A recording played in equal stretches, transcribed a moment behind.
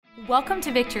Welcome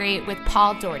to Victory with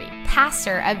Paul Doherty,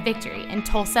 pastor of Victory in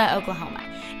Tulsa, Oklahoma.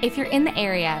 If you're in the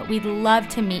area, we'd love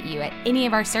to meet you at any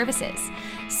of our services.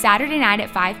 Saturday night at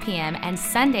 5 p.m. and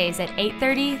Sundays at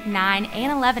 8:30, 9,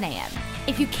 and 11 a.m.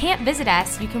 If you can't visit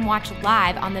us, you can watch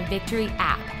live on the Victory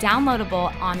app,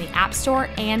 downloadable on the App Store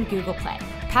and Google Play.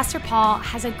 Pastor Paul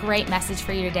has a great message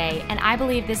for you today, and I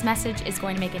believe this message is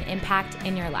going to make an impact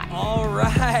in your life. All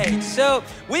right, so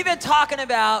we've been talking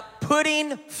about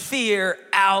putting fear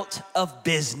out of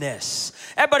business.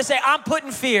 Everybody say, I'm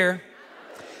putting fear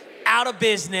out of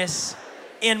business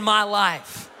in my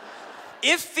life.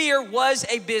 If fear was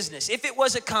a business, if it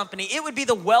was a company, it would be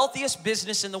the wealthiest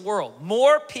business in the world.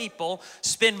 More people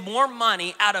spend more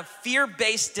money out of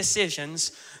fear-based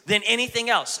decisions than anything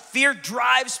else. Fear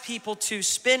drives people to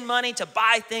spend money, to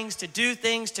buy things, to do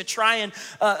things, to try and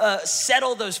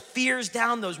settle those fears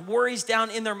down, those worries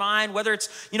down in their mind, whether it's,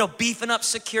 beefing up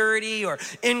security or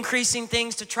increasing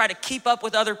things to try to keep up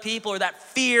with other people, or that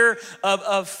fear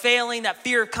of failing, that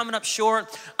fear of coming up short.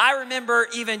 I remember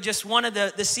even just one of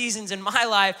the seasons in my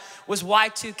life was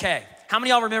Y2K. How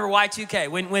many of y'all remember Y2K?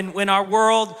 When our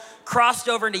world crossed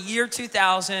over into year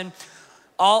 2000,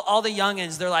 all the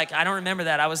youngins, they're like, I don't remember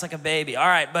that. I was like a baby. All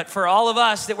right, but for all of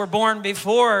us that were born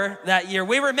before that year,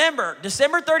 we remember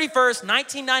December 31st,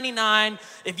 1999.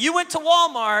 If you went to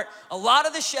Walmart, a lot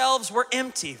of the shelves were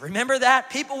empty. Remember that?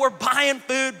 People were buying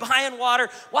food, buying water.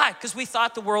 Why? Because we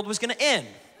thought the world was gonna end.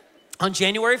 On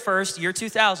January 1st, year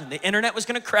 2000, the internet was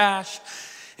gonna crash,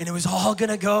 and it was all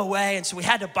gonna go away. And so we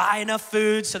had to buy enough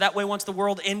food so that way once the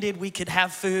world ended, we could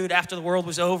have food after the world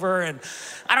was over. And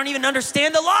I don't even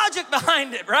understand the logic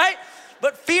behind it, right?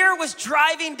 But fear was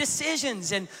driving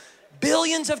decisions, and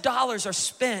billions of dollars are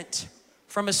spent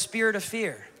from a spirit of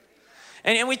fear.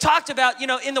 And we talked about,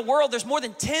 in the world, there's more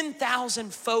than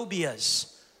 10,000 phobias,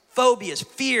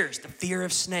 fears, the fear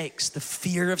of snakes, the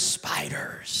fear of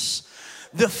spiders,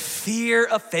 the fear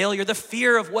of failure, the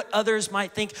fear of what others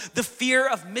might think, the fear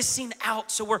of missing out.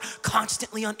 So we're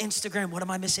constantly on Instagram. What am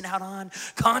I missing out on?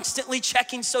 Constantly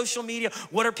checking social media.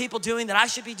 What are people doing that I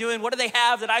should be doing? What do they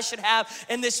have that I should have?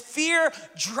 And this fear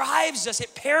drives us.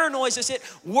 It paranoids us. It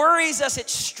worries us. It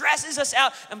stresses us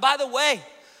out. And by the way,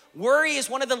 worry is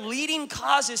one of the leading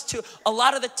causes to a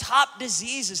lot of the top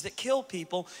diseases that kill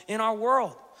people in our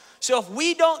world. So if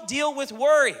we don't deal with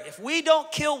worry, if we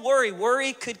don't kill worry,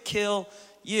 worry could kill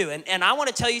you. And I want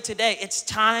to tell you today, it's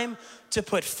time to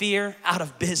put fear out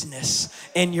of business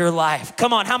in your life.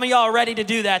 Come on, how many of y'all are ready to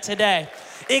do that today?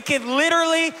 It can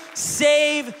literally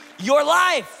save your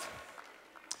life.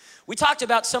 We talked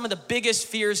about some of the biggest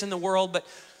fears in the world, but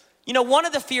one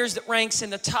of the fears that ranks in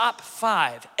the top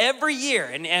 5 every year,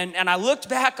 and I looked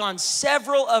back on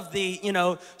several of the,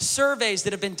 surveys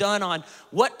that have been done on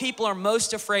what people are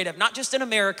most afraid of, not just in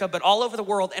America, but all over the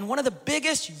world. And one of the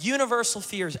biggest universal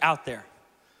fears out there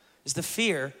is the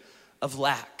fear of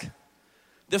lack,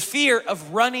 the fear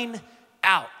of running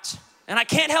out. And I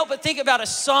can't help but think about a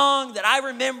song that I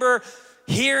remember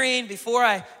hearing before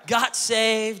I got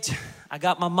saved. I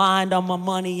got my mind on my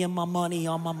money and my money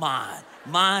on my mind.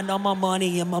 Mind on my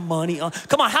money and my money on.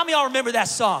 Come on, how many of y'all remember that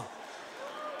song?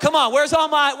 Come on, where's all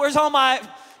my,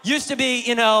 used to be,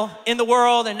 in the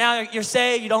world, and now you're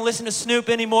saved, you don't listen to Snoop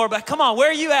anymore, but come on,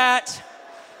 where are you at?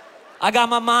 I got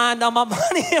my mind on my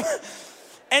money.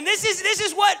 And this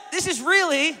is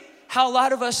really how a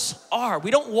lot of us are.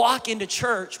 We don't walk into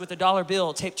church with a dollar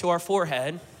bill taped to our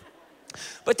forehead,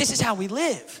 but this is how we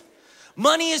live.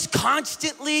 Money is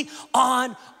constantly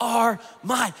on our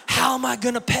mind. How am I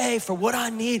gonna pay for what I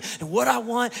need and what I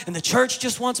want? And the church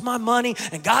just wants my money,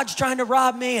 and God's trying to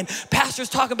rob me, and pastors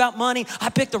talk about money. I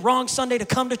picked the wrong Sunday to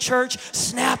come to church.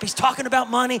 Snap, he's talking about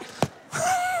money.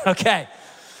 Okay.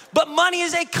 But money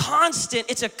is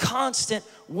it's a constant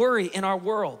worry in our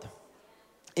world.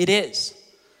 It is.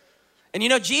 And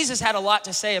Jesus had a lot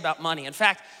to say about money. In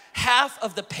fact, half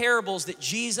of the parables that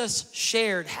Jesus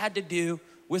shared had to do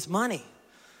with money.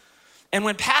 And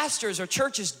when pastors or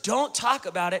churches don't talk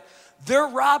about it, they're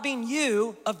robbing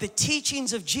you of the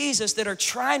teachings of Jesus that are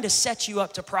trying to set you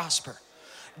up to prosper.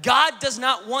 God does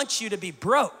not want you to be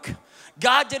broke.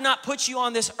 God did not put you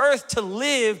on this earth to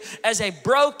live as a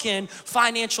broken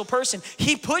financial person.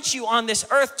 He put you on this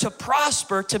earth to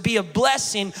prosper, to be a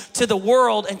blessing to the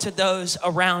world and to those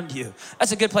around you.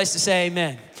 That's a good place to say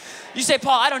amen. You say,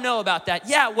 Paul, I don't know about that.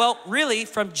 Yeah, well, really,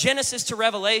 from Genesis to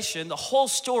Revelation, the whole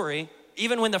story,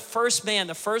 even when the first man,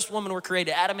 the first woman were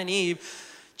created, Adam and Eve,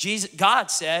 God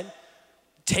said,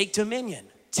 take dominion,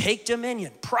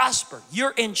 prosper.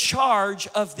 You're in charge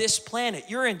of this planet.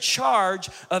 You're in charge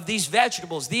of these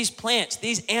vegetables, these plants,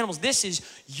 these animals. This is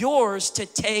yours to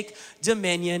take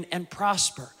dominion and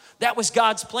prosper. That was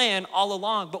God's plan all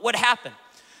along. But what happened?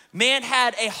 Man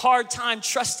had a hard time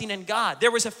trusting in God. There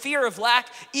was a fear of lack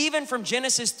even from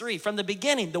Genesis 3. From the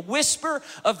beginning, the whisper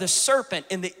of the serpent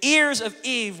in the ears of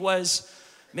Eve was,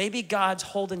 maybe God's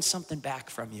holding something back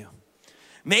from you.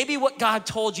 Maybe what God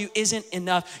told you isn't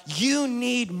enough. You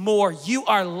need more. You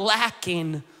are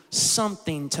lacking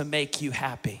something to make you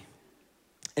happy.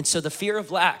 And so the fear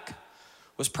of lack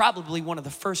was probably one of the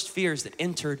first fears that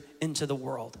entered into the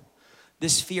world.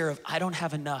 This fear of, I don't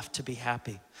have enough to be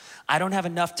happy. I don't have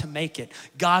enough to make it.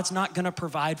 God's not gonna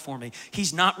provide for me.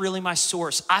 He's not really my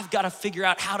source. I've gotta figure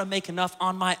out how to make enough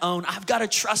on my own. I've gotta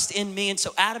trust in me. And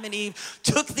so Adam and Eve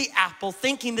took the apple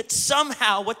thinking that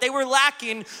somehow what they were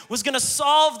lacking was gonna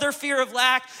solve their fear of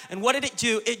lack. And what did it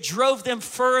do? It drove them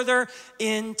further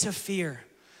into fear.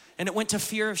 And it went to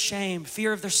fear of shame,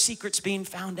 fear of their secrets being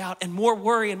found out, and more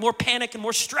worry and more panic and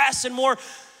more stress and more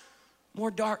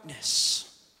darkness.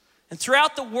 And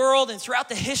throughout the world and throughout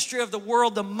the history of the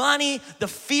world, the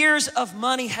fears of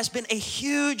money has been a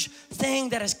huge thing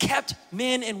that has kept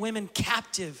men and women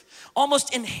captive,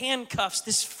 almost in handcuffs.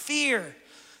 This fear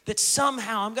that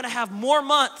somehow I'm gonna have more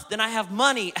month than I have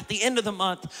money at the end of the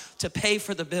month to pay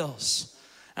for the bills.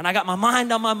 And I got my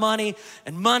mind on my money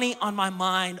and money on my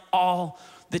mind all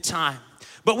the time.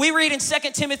 But we read in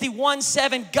 2 Timothy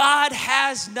 1:7, God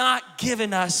has not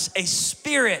given us a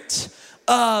spirit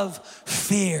of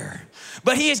fear,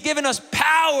 but he has given us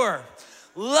power,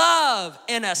 love,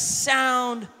 and a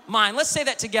sound mind. Let's say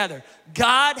that together.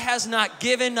 God has not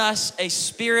given us a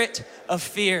spirit of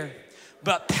fear,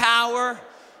 but power,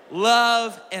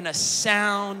 love, and a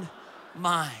sound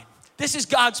mind. This is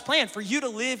God's plan for you to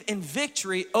live in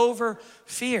victory over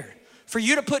fear, for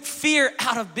you to put fear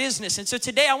out of business. And so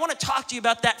today I want to talk to you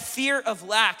about that fear of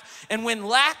lack. And when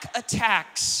lack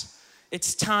attacks,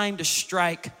 it's time to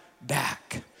strike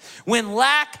back. When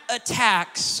lack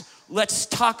attacks, let's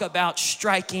talk about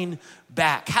striking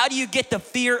back. How do you get the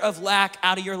fear of lack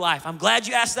out of your life? I'm glad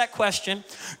you asked that question.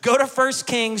 Go to 1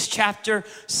 Kings chapter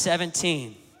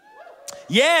 17.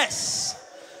 Yes,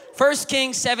 1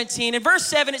 Kings 17. In verse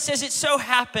 7, it says, it so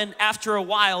happened after a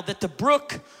while that the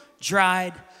brook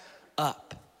dried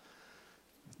up.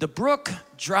 The brook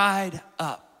dried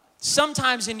up.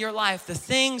 Sometimes in your life, the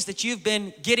things that you've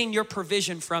been getting your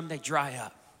provision from, they dry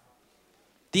up.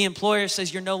 The employer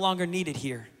says you're no longer needed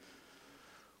here.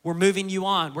 We're moving you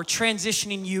on. We're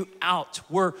transitioning you out.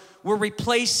 We're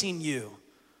replacing you.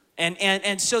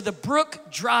 And so the brook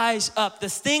dries up. The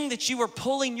thing that you were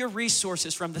pulling your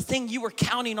resources from, the thing you were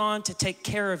counting on to take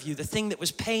care of you, the thing that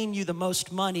was paying you the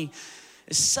most money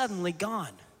is suddenly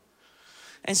gone.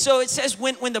 And so it says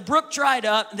when the brook dried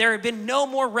up, there had been no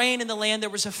more rain in the land, there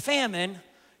was a famine.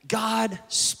 God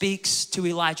speaks to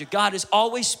Elijah. God is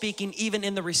always speaking, even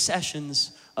in the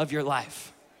recessions of your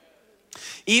life.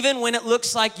 Even when it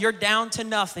looks like you're down to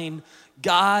nothing,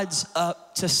 God's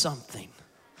up to something.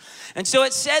 And so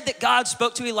it said that God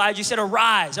spoke to Elijah. He said,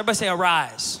 arise. Everybody say,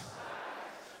 arise.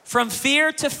 From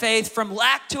fear to faith, from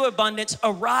lack to abundance,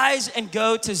 arise and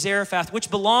go to Zarephath, which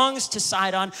belongs to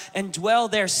Sidon, and dwell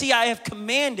there. See, I have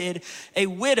commanded a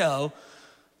widow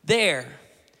there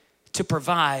to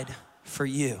provide for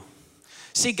you.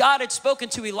 See, God had spoken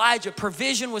to Elijah.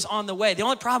 Provision was on the way. The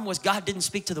only problem was God didn't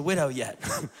speak to the widow yet.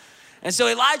 And so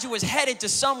Elijah was headed to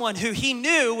someone who he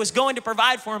knew was going to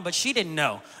provide for him, but she didn't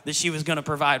know that she was going to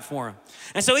provide for him.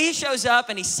 And so he shows up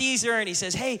and he sees her and he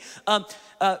says, hey,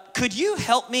 could you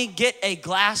help me get a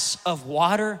glass of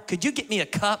water? Could you get me a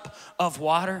cup of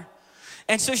water?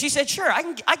 And so she said, sure, I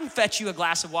can fetch you a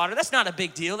glass of water. That's not a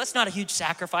big deal. That's not a huge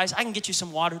sacrifice. I can get you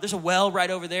some water. There's a well right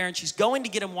over there. And she's going to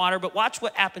get him water, but watch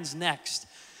what happens next.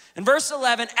 In verse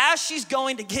 11, as she's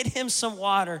going to get him some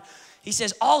water, he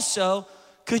says, also,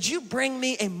 could you bring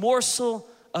me a morsel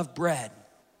of bread?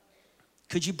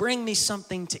 Could you bring me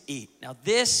something to eat? Now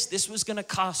this was gonna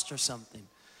cost her something.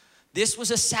 This was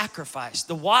a sacrifice.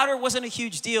 The water wasn't a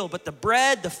huge deal, but the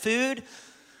bread, the food,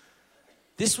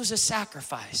 this was a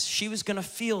sacrifice. She was gonna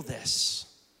feel this.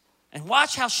 And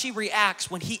watch how she reacts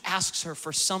when he asks her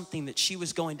for something that she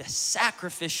was going to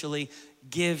sacrificially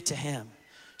give to him.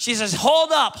 She says,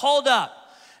 hold up.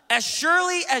 As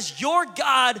surely as your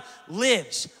God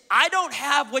lives, I don't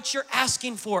have what you're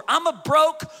asking for. I'm a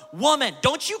broke woman.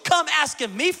 Don't you come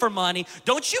asking me for money.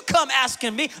 Don't you come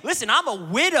asking me. Listen, I'm a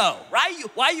widow, right?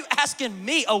 Why are you asking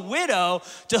me, a widow,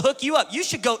 to hook you up? You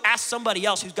should go ask somebody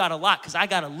else who's got a lot, because I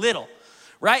got a little,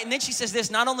 right? And then she says this,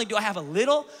 not only do I have a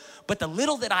little, but the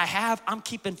little that I have, I'm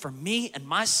keeping for me and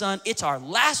my son. It's our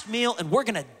last meal and we're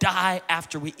gonna die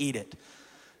after we eat it.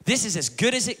 This is as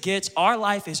good as it gets. Our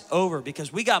life is over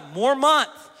because we got more month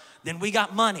then we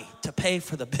got money to pay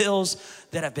for the bills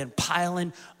that have been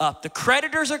piling up. The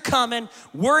creditors are coming.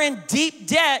 We're in deep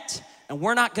debt, and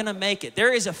we're not gonna make it.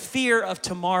 There is a fear of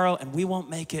tomorrow, and we won't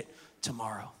make it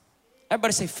tomorrow.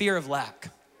 Everybody say fear of lack.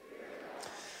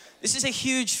 This is a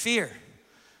huge fear.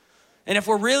 And if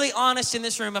we're really honest in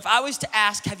this room, if I was to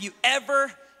ask, have you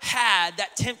ever had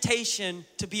that temptation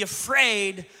to be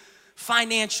afraid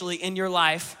financially in your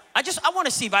life? I want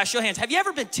to see by a show of hands, have you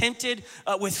ever been tempted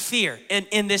with fear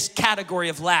in this category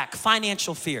of lack,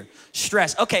 financial fear,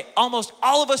 stress? Okay, almost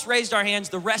all of us raised our hands.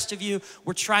 The rest of you,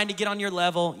 we're trying to get on your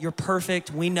level. You're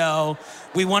perfect, we know.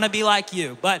 We want to be like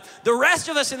you. But the rest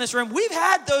of us in this room, we've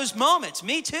had those moments,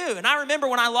 me too. And I remember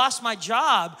when I lost my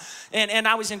job and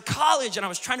I was in college and I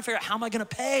was trying to figure out how am I going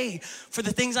to pay for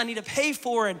the things I need to pay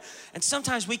for. And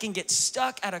sometimes we can get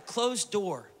stuck at a closed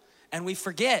door and we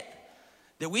forget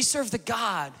that we serve the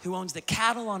God who owns the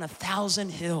cattle on 1,000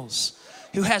 hills,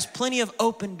 who has plenty of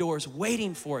open doors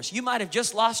waiting for us. You might have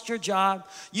just lost your job.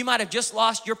 You might have just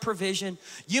lost your provision.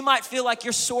 You might feel like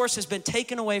your source has been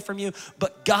taken away from you,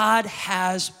 but God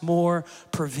has more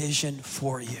provision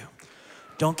for you.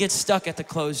 Don't get stuck at the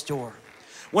closed door.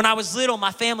 When I was little,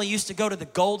 my family used to go to the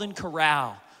Golden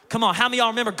Corral. Come on, how many of y'all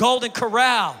remember Golden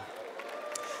Corral?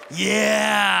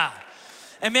 Yeah.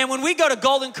 And man, when we go to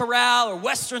Golden Corral or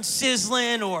Western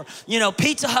Sizzlin or,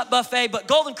 Pizza Hut buffet, but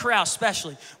Golden Corral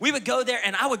especially, we would go there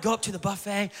and I would go up to the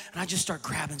buffet and I'd just start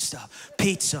grabbing stuff.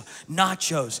 Pizza,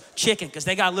 nachos, chicken, because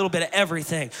they got a little bit of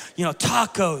everything.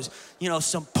 Tacos,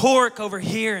 some pork over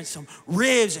here and some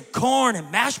ribs and corn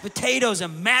and mashed potatoes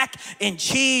and mac and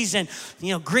cheese and,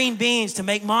 green beans to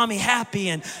make mommy happy.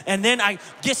 And then I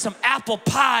get some apple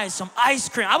pie, some ice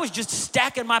cream. I was just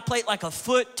stacking my plate like a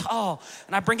foot tall.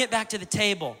 And I bring it back to the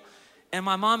table. And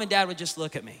my mom and dad would just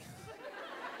look at me.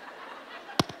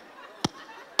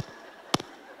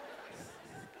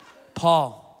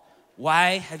 Paul,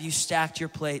 why have you stacked your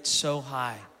plate so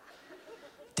high?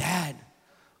 Dad,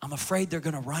 I'm afraid they're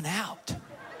gonna run out.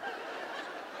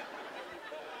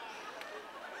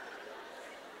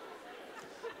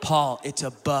 Paul, it's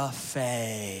a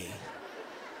buffet.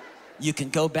 You can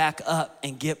go back up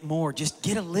and get more. Just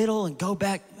get a little and go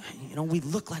back. We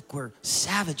look like we're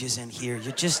savages in here.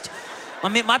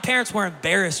 My parents were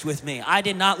embarrassed with me. I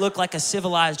did not look like a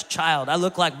civilized child. I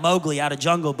looked like Mowgli out of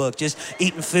Jungle Book, just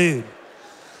eating food.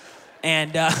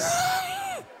 And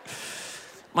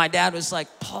my dad was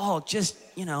like, Paul, just,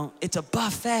 it's a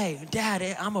buffet.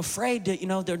 Dad, I'm afraid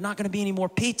that, there's not gonna be any more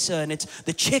pizza and it's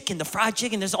the chicken, the fried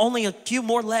chicken. There's only a few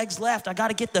more legs left. I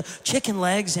gotta get the chicken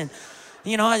legs and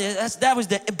that was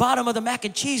the bottom of the mac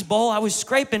and cheese bowl. I was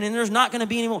scraping and there's not gonna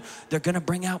be any more. They're gonna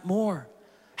bring out more.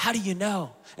 How do you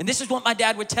know? And this is what my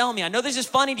dad would tell me. I know this is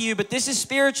funny to you, but this is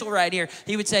spiritual right here.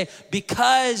 He would say,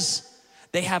 because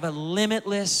they have a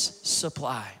limitless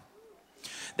supply.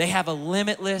 They have a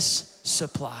limitless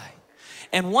supply.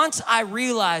 And once I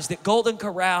realized that Golden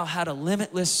Corral had a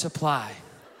limitless supply,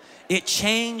 it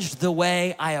changed the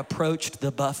way I approached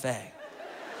the buffet.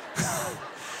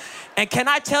 And can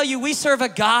I tell you, we serve a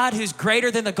God who's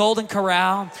greater than the Golden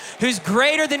Corral, who's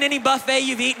greater than any buffet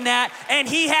you've eaten at, and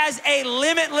he has a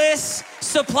limitless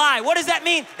supply. What does that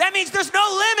mean? That means there's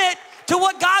no limit to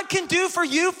what God can do for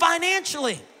you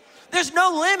financially. There's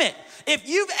no limit. If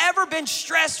you've ever been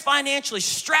stressed financially,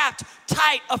 strapped,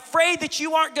 tight, afraid that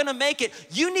you aren't gonna make it,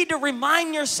 you need to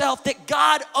remind yourself that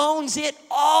God owns it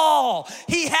all.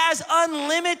 He has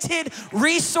unlimited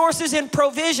resources and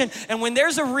provision. And when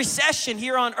there's a recession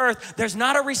here on earth, there's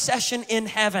not a recession in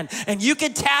heaven. And you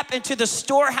can tap into the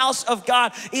storehouse of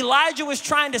God. Elijah was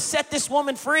trying to set this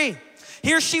woman free.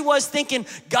 Here she was thinking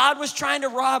God was trying to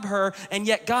rob her, and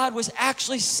yet God was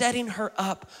actually setting her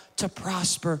up to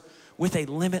prosper with a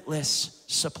limitless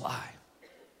supply.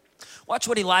 Watch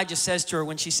what Elijah says to her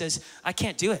when she says, I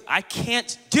can't do it. I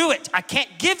can't do it. I can't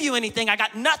give you anything. I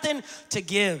got nothing to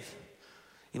give.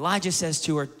 Elijah says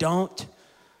to her, don't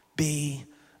be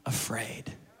afraid.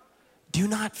 Do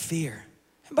not fear.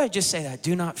 Everybody just say that,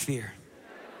 do not fear.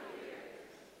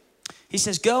 He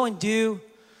says, go and do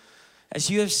as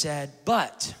you have said,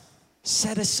 but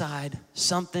set aside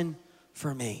something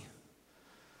for me.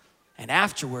 And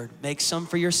afterward, make some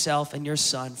for yourself and your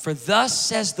son. For thus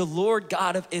says the Lord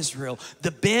God of Israel, the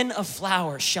bin of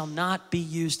flour shall not be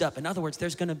used up. In other words,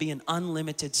 there's gonna be an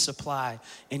unlimited supply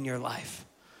in your life.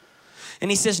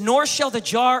 And he says, nor shall the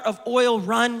jar of oil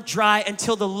run dry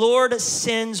until the Lord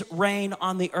sends rain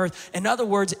on the earth. In other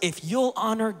words, if you'll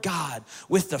honor God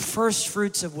with the first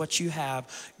fruits of what you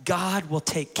have, God will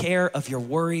take care of your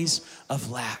worries of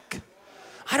lack.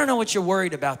 I don't know what you're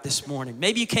worried about this morning.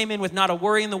 Maybe you came in with not a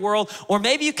worry in the world, or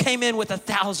maybe you came in with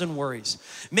 1,000 worries.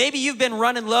 Maybe you've been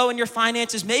running low in your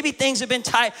finances. Maybe things have been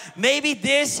tight. Maybe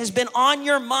this has been on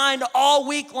your mind all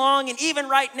week long, and even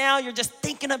right now you're just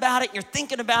thinking about it, and you're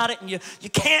thinking about it, and you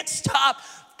can't stop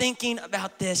thinking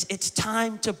about this. It's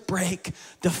time to break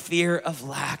the fear of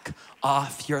lack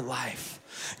off your life.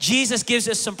 Jesus gives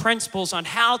us some principles on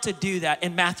how to do that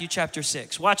in Matthew chapter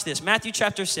 6. Watch this, Matthew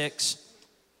chapter 6.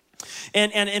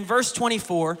 And in verse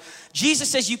 24, Jesus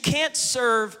says you can't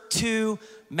serve two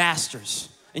masters.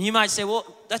 And you might say, well,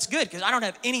 that's good because I don't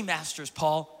have any masters,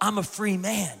 Paul. I'm a free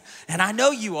man, and I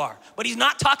know you are. But he's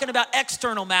not talking about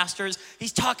external masters.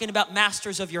 He's talking about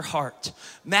masters of your heart,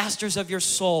 masters of your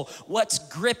soul, what's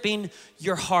gripping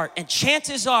your heart. And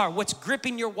chances are what's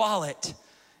gripping your wallet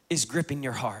is gripping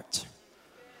your heart.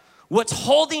 What's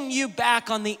holding you back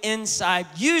on the inside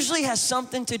usually has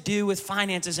something to do with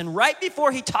finances. And right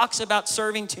before he talks about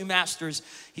serving two masters,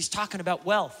 he's talking about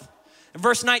wealth. In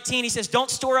verse 19, he says, don't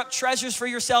store up treasures for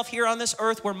yourself here on this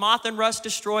earth where moth and rust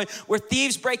destroy, where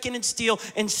thieves break in and steal.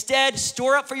 Instead,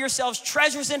 store up for yourselves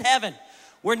treasures in heaven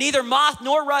where neither moth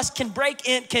nor rust can break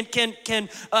in, can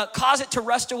cause it to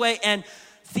rust away, and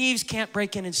thieves can't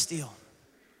break in and steal.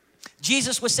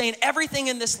 Jesus was saying everything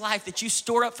in this life that you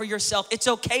store up for yourself, it's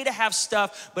okay to have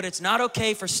stuff, but it's not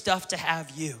okay for stuff to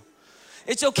have you.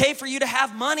 It's okay for you to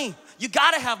have money. You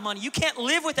gotta have money. You can't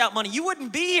live without money. You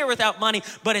wouldn't be here without money,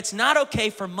 but it's not okay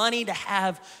for money to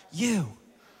have you.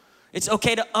 It's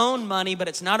okay to own money, but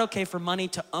it's not okay for money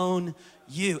to own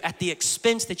you at the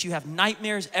expense that you have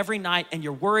nightmares every night and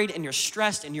you're worried and you're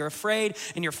stressed and you're afraid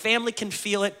and your family can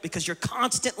feel it because you're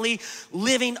constantly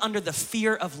living under the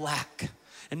fear of lack.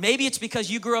 And maybe it's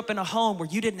because you grew up in a home where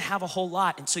you didn't have a whole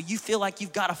lot. And so you feel like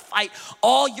you've got to fight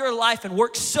all your life and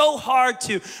work so hard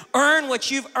to earn what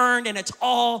you've earned, and it's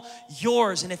all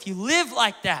yours. And if you live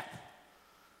like that,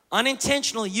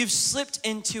 unintentionally, you've slipped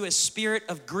into a spirit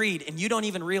of greed and you don't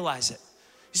even realize it.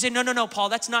 You say, no, Paul,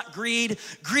 that's not greed.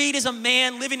 Greed is a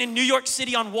man living in New York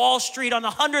City on Wall Street on the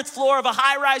 100th floor of a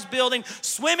high-rise building,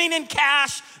 swimming in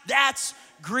cash. That's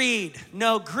greed.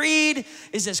 No, greed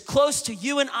is as close to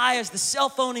you and I as the cell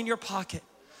phone in your pocket.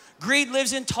 Greed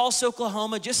lives in Tulsa,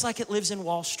 Oklahoma, just like it lives in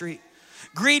Wall Street.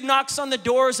 Greed knocks on the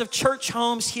doors of church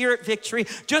homes here at Victory,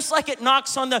 just like it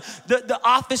knocks on the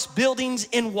office buildings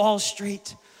in Wall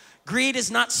Street. Greed is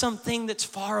not something that's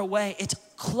far away. It's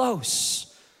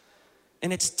close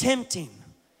and it's tempting.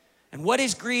 And what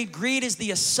is greed? Greed is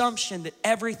the assumption that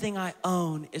everything I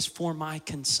own is for my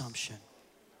consumption.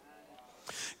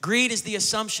 Greed is the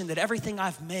assumption that everything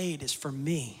I've made is for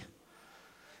me.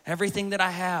 Everything that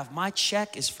I have, my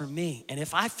check is for me. And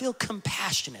if I feel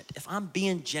compassionate, if I'm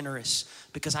being generous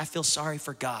because I feel sorry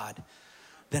for God,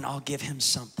 then I'll give him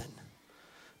something.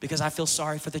 Because I feel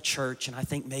sorry for the church and I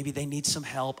think maybe they need some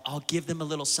help, I'll give them a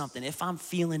little something. If I'm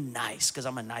feeling nice, because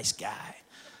I'm a nice guy.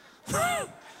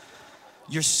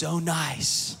 You're so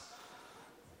nice,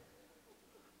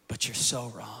 but you're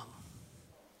so wrong.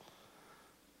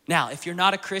 Now, if you're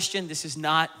not a Christian, this is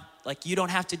not, like, you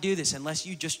don't have to do this unless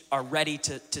you just are ready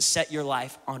to set your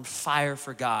life on fire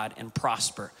for God and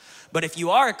prosper. But if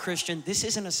you are a Christian, this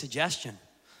isn't a suggestion.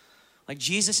 Like,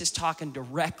 Jesus is talking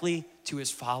directly to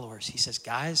his followers. He says,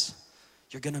 guys,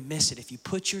 you're gonna miss it if you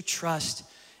put your trust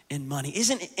in money.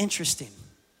 Isn't it interesting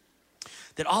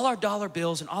that all our dollar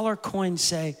bills and all our coins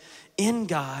say, in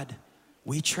God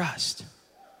we trust?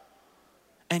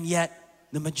 And yet,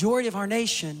 the majority of our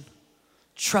nation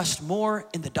trust more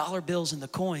in the dollar bills and the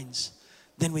coins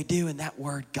than we do in that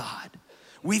word God.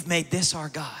 We've made this our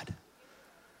God.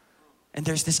 And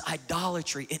there's this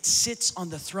idolatry. It sits on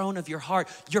the throne of your heart.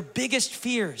 Your biggest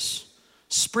fears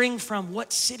spring from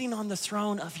what's sitting on the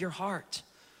throne of your heart.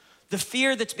 The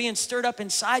fear that's being stirred up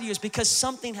inside you is because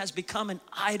something has become an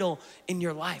idol in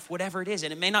your life, whatever it is.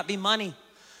 And it may not be money.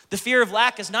 The fear of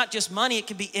lack is not just money. It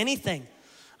can be anything.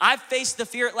 I've faced the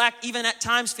fear of lack even at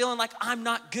times feeling like I'm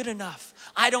not good enough.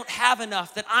 I don't have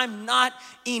enough, that I'm not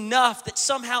enough, that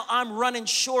somehow I'm running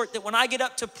short, that when I get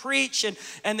up to preach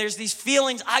and there's these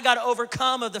feelings I got to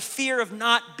overcome of the fear of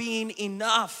not being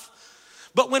enough.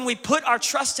 But when we put our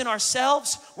trust in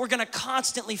ourselves, we're gonna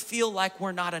constantly feel like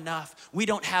we're not enough. We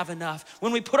don't have enough.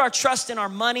 When we put our trust in our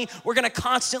money, we're gonna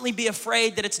constantly be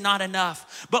afraid that it's not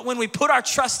enough. But when we put our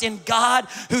trust in God,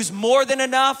 who's more than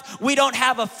enough, we don't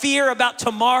have a fear about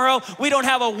tomorrow. We don't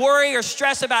have a worry or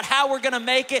stress about how we're gonna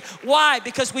make it. Why?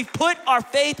 Because we put our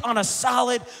faith on a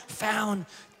solid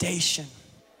foundation.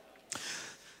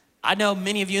 I know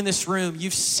many of you in this room,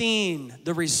 you've seen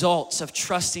the results of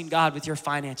trusting God with your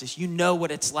finances. You know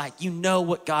what it's like. You know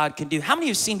what God can do. How many of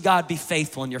you have seen God be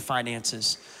faithful in your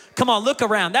finances? Come on, look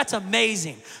around. That's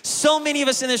amazing. So many of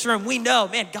us in this room, we know,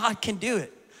 man, God can do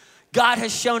it. God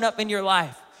has shown up in your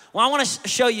life. Well, I want to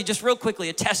show you just real quickly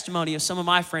a testimony of some of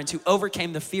my friends who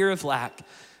overcame the fear of lack,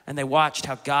 and they watched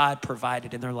how God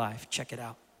provided in their life. Check it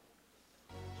out.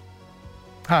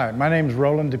 Hi, my name is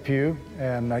Roland Depew,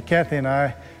 and Kathy and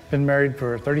I been married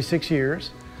for 36 years.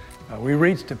 We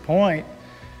reached a point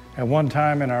at one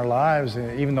time in our lives,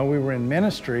 even though we were in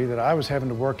ministry, that I was having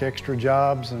to work extra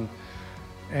jobs, and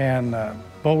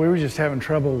we were just having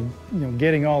trouble,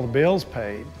 getting all the bills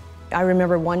paid. I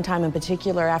remember one time in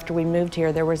particular after we moved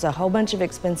here, there was a whole bunch of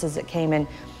expenses that came in,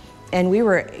 and we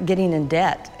were getting in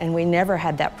debt, and we never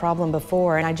had that problem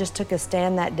before. And I just took a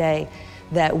stand that day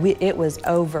that it was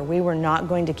over. We were not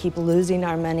going to keep losing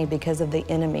our money because of the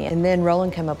enemy. And then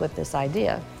Roland came up with this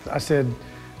idea. I said,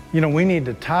 we need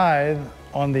to tithe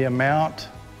on the amount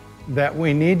that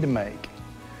we need to make.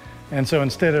 And so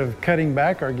instead of cutting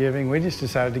back our giving, we just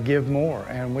decided to give more.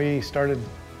 And we started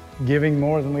giving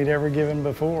more than we'd ever given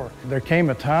before. There came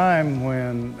a time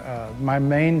when my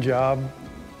main job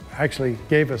actually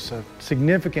gave us a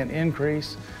significant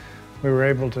increase. We were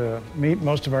able to meet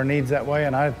most of our needs that way,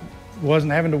 and I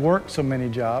wasn't having to work so many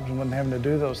jobs and wasn't having to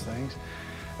do those things.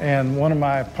 And one of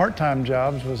my part-time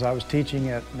jobs was I was teaching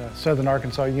at Southern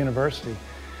Arkansas University,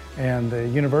 and the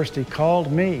university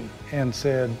called me and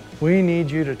said, "We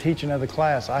need you to teach another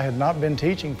class." I had not been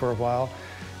teaching for a while.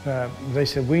 They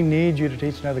said, "We need you to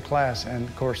teach another class." And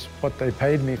of course, what they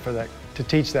paid me for that, to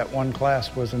teach that one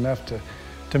class, was enough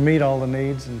to meet all the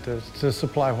needs and to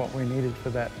supply what we needed for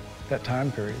that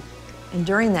time period. And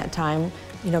during that time,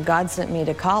 God sent me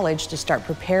to college to start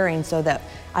preparing, so that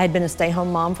I had been a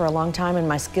stay-home mom for a long time, and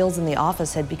my skills in the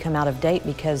office had become out of date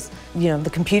because, the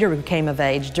computer became of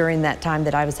age during that time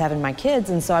that I was having my kids.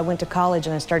 And so I went to college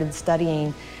and I started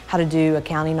studying how to do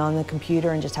accounting on the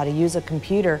computer and just how to use a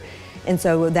computer. And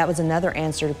so that was another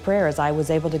answer to prayer, as I was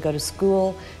able to go to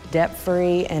school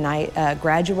debt-free, and I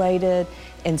graduated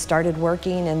and started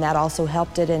working, and that also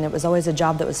helped it. And it was always a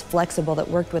job that was flexible, that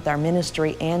worked with our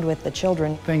ministry and with the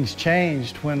children. Things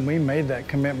changed when we made that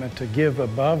commitment to give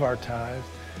above our tithe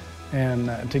and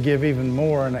to give even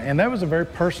more. And that was a very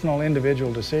personal,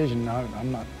 individual decision.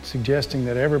 I'm not suggesting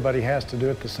that everybody has to do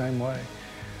it the same way.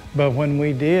 But when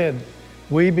we did,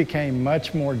 we became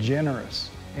much more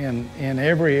generous in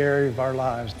every area of our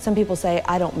lives. Some people say,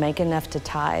 I don't make enough to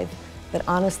tithe. But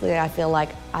honestly, I feel like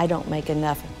I don't make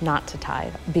enough not to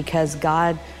tithe, because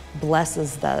God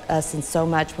blesses us in so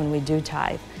much when we do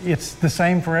tithe. It's the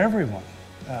same for everyone.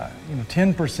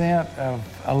 10% of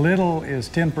a little is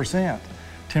 10%.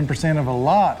 10% of a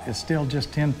lot is still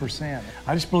just 10%.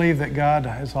 I just believe that God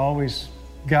has always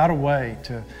got a way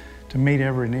to meet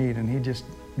every need, and He just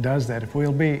does that. If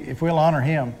we'll honor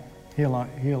Him,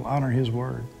 He'll honor His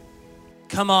word.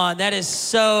 Come on, that is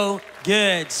so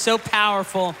good, so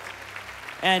powerful.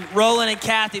 And Roland and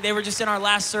Kathy, they were just in our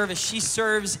last service. She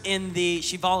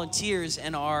volunteers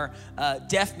in our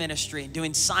deaf ministry,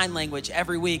 doing sign language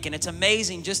every week. And it's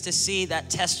amazing just to see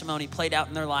that testimony played out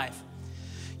in their life.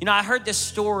 I heard this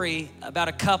story about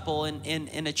a couple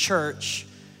in a church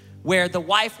where the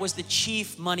wife was the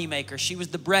chief moneymaker. She was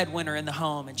the breadwinner in the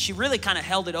home. And she really kind of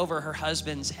held it over her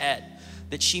husband's head,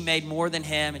 that she made more than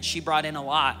him and she brought in a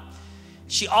lot.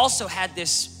 She also had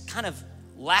this kind of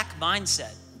lack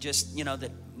mindset. Just,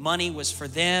 that money was for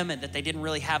them and that they didn't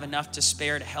really have enough to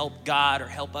spare to help God or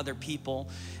help other people.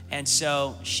 And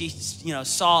so she,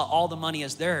 saw all the money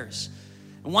as theirs.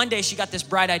 And one day she got this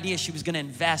bright idea. She was going to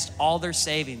invest all their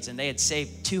savings, and they had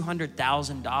saved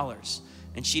 $200,000.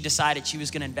 And she decided she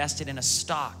was going to invest it in a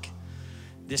stock,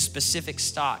 this specific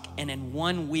stock. And in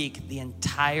 1 week, the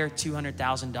entire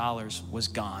 $200,000 was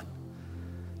gone.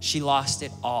 She lost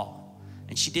it all.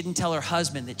 And she didn't tell her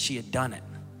husband that she had done it.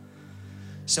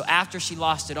 So after she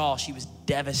lost it all, she was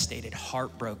devastated,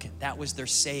 heartbroken. That was their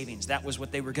savings. That was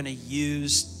what they were going to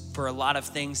use for a lot of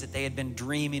things that they had been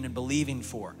dreaming and believing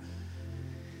for.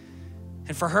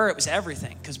 And for her, it was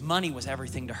everything, because money was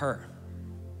everything to her.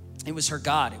 It was her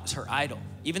God. It was her idol.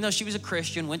 Even though she was a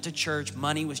Christian, went to church,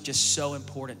 money was just so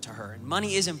important to her. And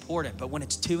money is important, but when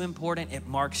it's too important, it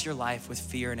marks your life with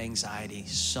fear and anxiety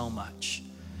so much.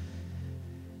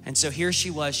 And so here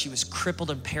she was crippled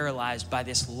and paralyzed by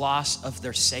this loss of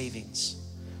their savings.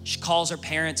 She calls her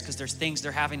parents because there's things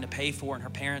they're having to pay for, and her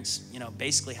parents,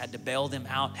 basically had to bail them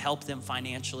out, help them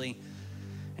financially.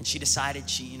 And she decided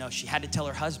she had to tell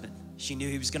her husband. She knew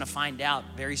he was gonna find out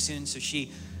very soon. So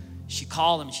she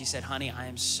called him and she said, "Honey, I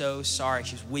am so sorry."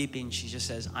 She's weeping. She just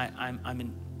says, I'm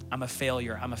in I'm a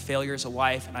failure. I'm a failure as a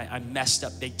wife, and I messed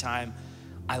up big time.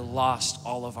 I lost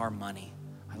all of our money.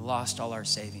 I lost all our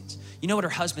savings. You know what her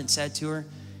husband said to her?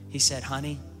 He said,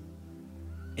 honey,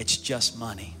 it's just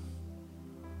money.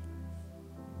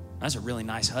 That's a really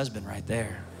nice husband right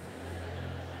there.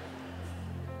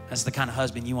 That's the kind of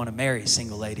husband you want to marry,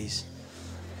 single ladies.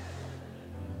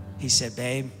 He said,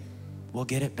 babe, we'll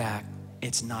get it back.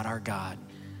 It's not our God.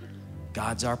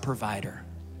 God's our provider.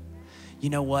 You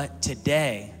know what?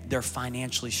 Today, they're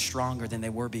financially stronger than they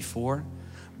were before,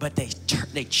 but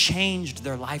they changed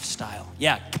their lifestyle.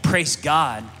 Yeah, praise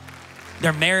God.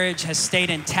 Their marriage has stayed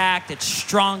intact. It's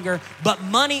stronger, but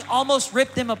money almost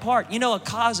ripped them apart. You know, a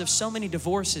cause of so many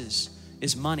divorces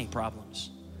is money problems,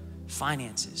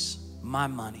 finances, my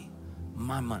money.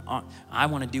 I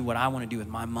want to do what I want to do with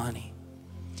my money.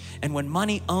 And when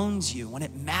money owns you, when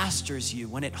it masters you,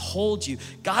 when it holds you,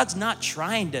 God's not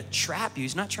trying to trap you.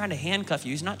 He's not trying to handcuff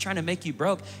you. He's not trying to make you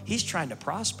broke. He's trying to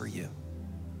prosper you.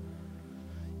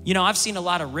 You know, I've seen a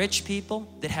lot of rich people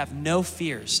that have no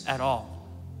fears at all.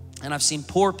 And I've seen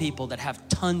poor people that have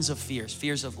tons of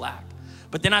fears of lack.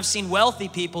 But then I've seen wealthy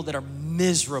people that are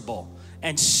miserable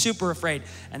and super afraid.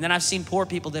 And then I've seen poor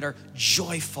people that are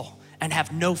joyful and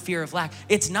have no fear of lack.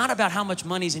 It's not about how much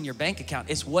money's in your bank account.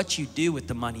 It's what you do with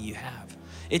the money you have.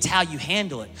 It's how you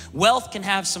handle it. Wealth can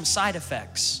have some side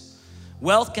effects.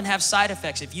 Wealth can have side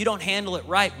effects. If you don't handle it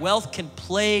right, wealth can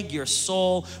plague your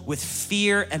soul with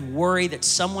fear and worry that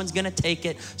someone's gonna take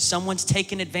it, someone's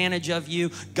taking advantage of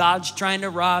you, God's trying to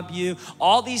rob you,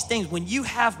 all these things. When you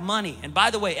have money, and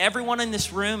by the way, everyone in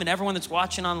this room and everyone that's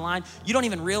watching online, you don't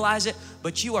even realize it,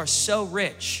 but you are so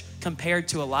rich compared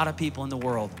to a lot of people in the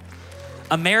world.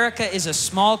 America is a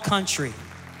small country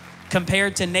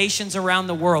compared to nations around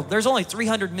the world. There's only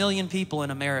 300 million people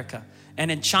in America. And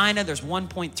in China, there's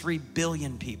 1.3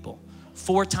 billion people,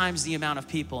 4 times the amount of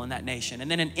people in that nation.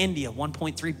 And then in India,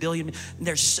 1.3 billion.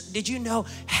 Did you know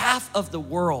half of the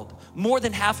world, more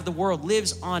than half of the world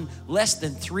lives on less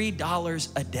than $3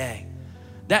 a day?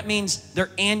 That means their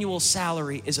annual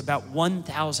salary is about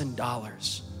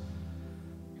 $1,000.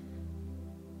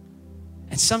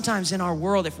 And sometimes in our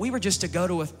world, if we were just to go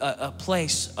to a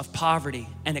place of poverty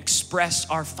and express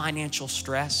our financial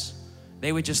stress,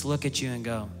 they would just look at you and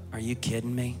go, are you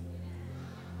kidding me?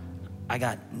 I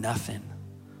got nothing,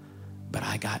 but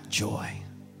I got joy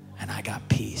and I got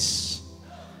peace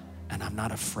and I'm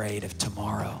not afraid of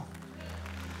tomorrow.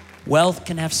 Wealth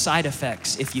can have side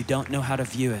effects if you don't know how to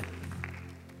view it.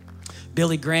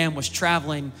 Billy Graham was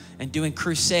traveling and doing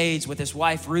crusades with his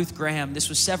wife, Ruth Graham. This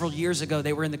was several years ago.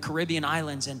 They were in the Caribbean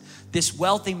islands, and this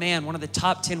wealthy man, one of the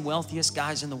top 10 wealthiest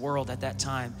guys in the world at that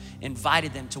time,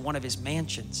 invited them to one of his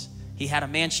mansions. He had a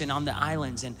mansion on the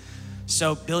islands, and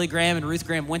so Billy Graham and Ruth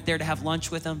Graham went there to have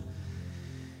lunch with him,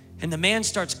 and the man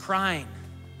starts crying.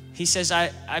 He says,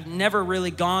 I've never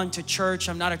really gone to church.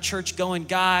 I'm not a church-going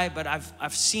guy, but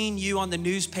I've seen you on the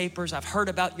newspapers. I've heard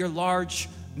about your large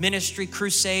ministry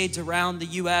crusades around the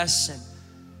U.S. And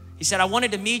he said, I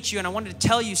wanted to meet you and I wanted to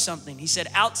tell you something. He said,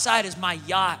 outside is my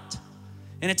yacht,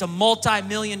 and it's a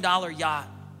multi-million-dollar yacht,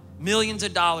 millions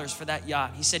of dollars for that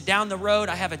yacht. He said, down the road,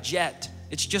 I have a jet.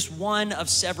 It's just one of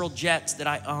several jets that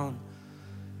I own.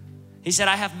 He said,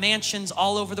 I have mansions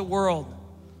all over the world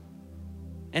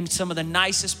and some of the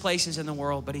nicest places in the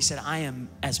world, but he said, I am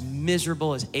as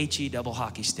miserable as HE double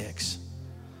hockey sticks.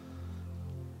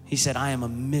 He said, I am a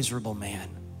miserable man.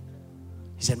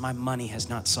 He said, my money has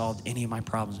not solved any of my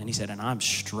problems. And he said, and I'm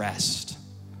stressed.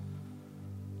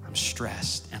 I'm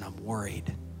stressed and I'm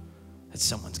worried that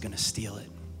someone's gonna steal it.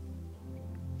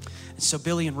 And so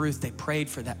Billy and Ruth, they prayed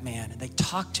for that man and they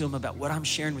talked to him about what I'm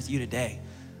sharing with you today.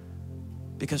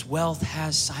 Because wealth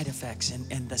has side effects,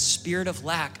 and the spirit of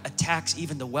lack attacks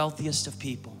even the wealthiest of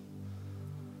people.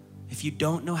 If you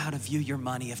don't know how to view your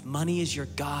money, if money is your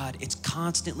God, it's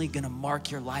constantly gonna mark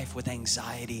your life with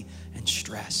anxiety and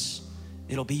stress.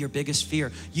 It'll be your biggest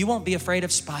fear. You won't be afraid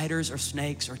of spiders or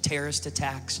snakes or terrorist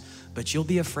attacks, but you'll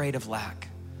be afraid of lack.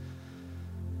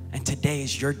 And today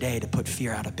is your day to put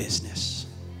fear out of business.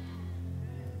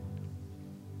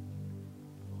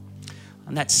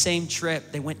 On that same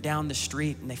trip, they went down the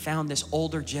street and they found this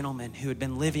older gentleman who had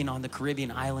been living on the Caribbean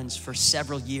islands for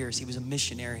several years. He was a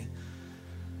missionary.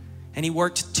 And he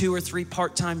worked 2 or 3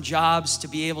 part-time jobs to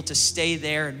be able to stay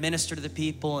there and minister to the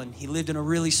people. And he lived in a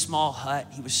really small hut.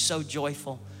 He was so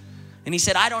joyful. And he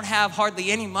said, I don't have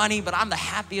hardly any money, but I'm the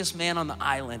happiest man on the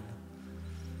island.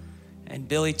 And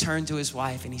Billy turned to his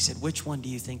wife and he said, which one do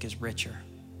you think is richer?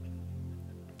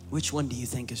 Which one do you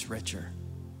think is richer?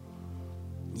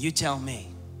 You tell me,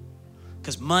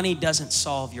 because money doesn't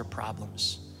solve your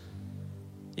problems.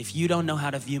 if you don't know how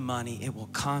to view money, it will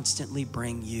constantly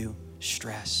bring you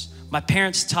stress. My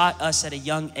parents taught us at a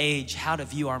young age how to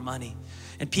view our money.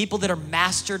 And people that are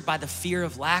mastered by the fear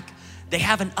of lack, they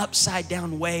have an upside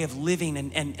down way of living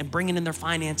and bringing in their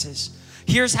finances.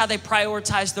 Here's how they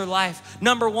prioritize their life.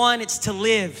 Number one, it's to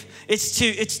live. It's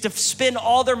to spend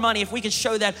all their money. If we could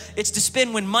show that, it's to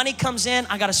spend when money comes in,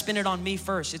 I gotta spend it on me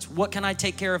first. It's what can I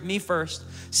take care of me first.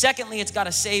 Secondly, it's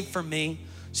gotta save for me.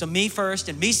 So me first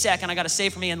and me second, I gotta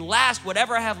save for me. And last,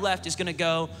 whatever I have left is gonna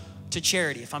go to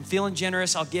charity. If I'm feeling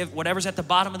generous, I'll give whatever's at the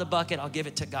bottom of the bucket, I'll give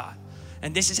it to God.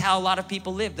 And this is how a lot of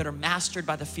people live that are mastered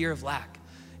by the fear of lack.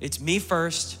 It's me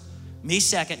first, me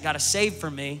second, gotta save for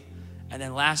me. And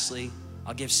then lastly,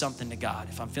 I'll give something to God.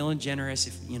 If I'm feeling generous,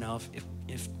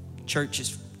 if church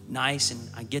is nice and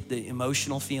I get the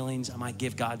emotional feelings, I might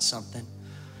give God something.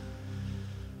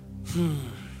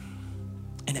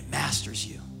 And it masters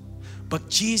you. But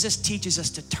Jesus teaches us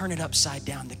to turn it upside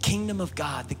down. The kingdom of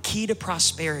God, the key to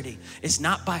prosperity is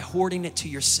not by hoarding it to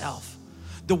yourself.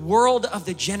 The world of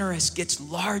the generous gets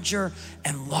larger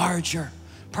and larger.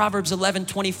 Proverbs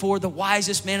 11:24, the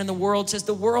wisest man in the world says,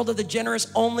 the world of the generous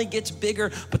only gets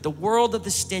bigger, but the world of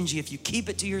the stingy, if you keep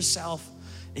it to yourself,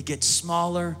 it gets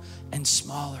smaller and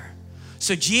smaller.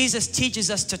 So Jesus teaches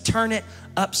us to turn it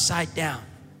upside down.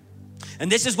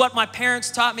 And this is what my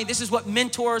parents taught me. This is what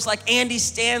mentors like Andy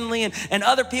Stanley and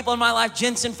other people in my life,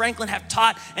 Jensen Franklin, have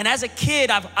taught. And as a kid,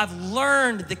 I've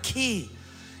learned the key.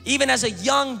 Even as a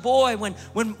young boy,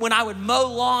 when I would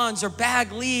mow lawns or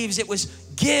bag leaves, it was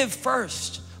give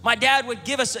first. My dad would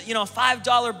give us a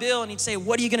 $5 bill and he'd say,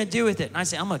 what are you gonna do with it? And I'd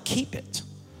say, I'm gonna keep it.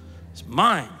 It's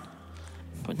mine.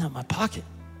 I'm putting it in my pocket.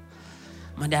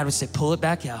 My dad would say, pull it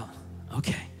back out.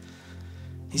 Okay.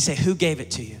 He'd say, who gave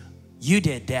it to you? You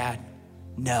did, Dad.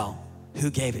 No. Who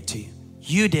gave it to you?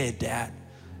 You did, Dad.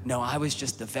 No, I was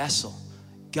just the vessel.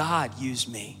 God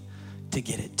used me to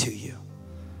get it to you.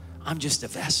 I'm just a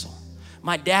vessel.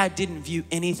 My dad didn't view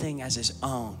anything as his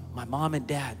own. My mom and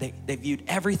dad, they viewed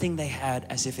everything they had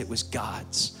as if it was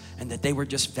God's and that they were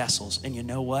just vessels. And you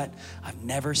know what? I've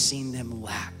never seen them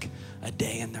lack a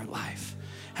day in their life.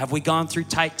 Have we gone through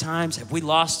tight times? Have we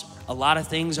lost a lot of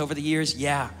things over the years?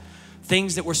 Yeah.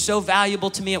 Things that were so valuable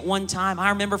to me at one time. I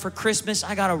remember for Christmas,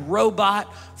 I got a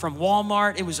robot from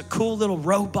Walmart. It was a cool little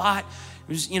robot.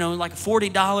 It was, like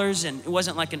 $40, and it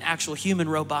wasn't like an actual human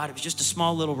robot. It was just a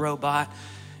small little robot.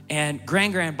 And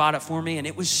Gran bought it for me, and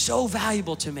it was so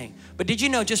valuable to me. But did you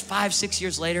know just 5-6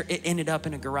 years later, it ended up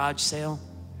in a garage sale?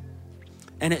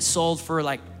 And it sold for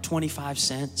like 25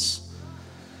 cents.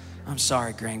 I'm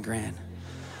sorry, Gran.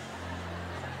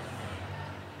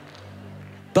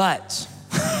 But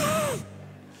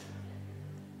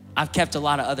I've kept a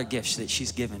lot of other gifts that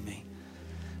she's given me.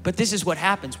 But this is what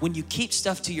happens. When you keep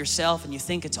stuff to yourself and you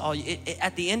think it's all,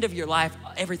 at the end of your life,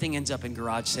 everything ends up in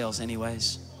garage sales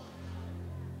anyways.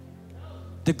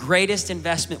 The greatest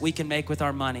investment we can make with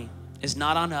our money is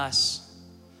not on us,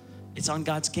 it's on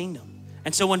God's kingdom.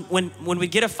 And so when we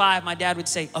get a 5, my dad would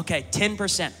say, okay,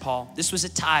 10%, Paul. This was a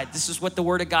tithe. This is what the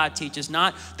word of God teaches,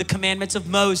 not the commandments of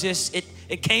Moses.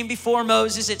 It came before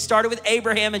Moses. It started with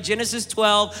Abraham in Genesis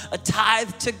 12, a tithe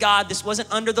to God. This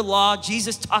wasn't under the law.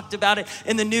 Jesus talked about it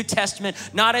in the New Testament,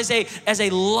 not as a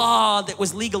law that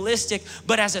was legalistic,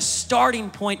 but as a starting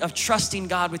point of trusting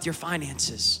God with your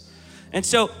finances. And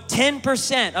so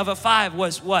 10% of a 5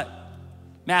 was what?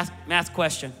 Math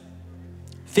question.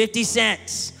 50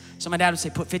 cents. So my dad would say,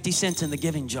 put 50 cents in the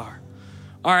giving jar.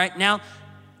 All right, now,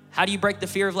 how do you break the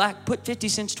fear of lack? Put 50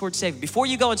 cents towards saving. Before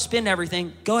you go and spend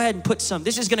everything, go ahead and put some.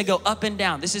 This is gonna go up and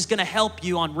down. This is gonna help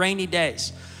you on rainy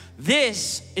days.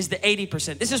 This is the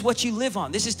 80%. This is what you live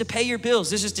on. This is to pay your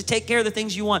bills. This is to take care of the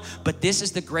things you want. But this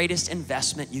is the greatest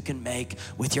investment you can make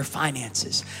with your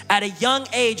finances. At a young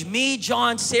age, me,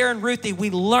 John, Sarah, and Ruthie,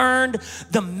 we learned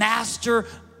the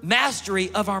mastery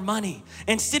of our money.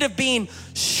 Instead of being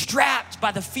strapped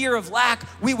by the fear of lack,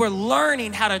 we were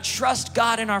learning how to trust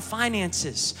God in our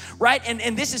finances, right?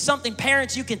 And this is something,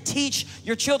 parents, you can teach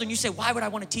your children. You say, why would I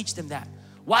want to teach them that?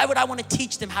 Why would I want to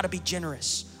teach them how to be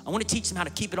generous? I want to teach them how to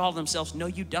keep it all to themselves. No,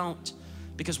 you don't,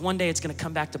 because one day it's going to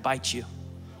come back to bite you.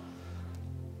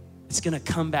 It's going to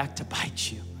come back to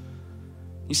bite you.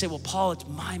 You say, well, Paul, it's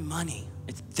my money.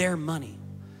 It's their money.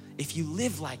 If you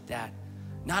live like that,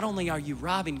 not only are you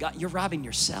robbing God, you're robbing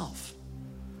yourself.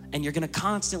 And you're gonna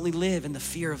constantly live in the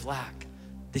fear of lack,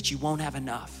 that you won't have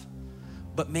enough.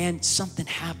 But man, something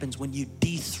happens when you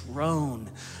dethrone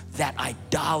that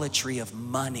idolatry of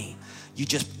money. You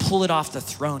just pull it off the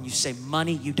throne. You say,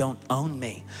 money, you don't own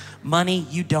me. Money,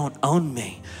 you don't own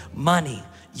me. Money,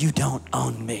 you don't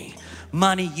own me.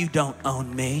 Money, you don't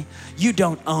own me. You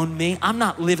don't own me. I'm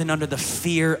not living under the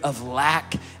fear of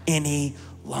lack any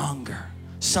longer.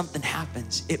 Something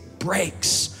happens. It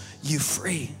breaks you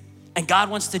free. And God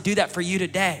wants to do that for you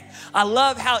today. I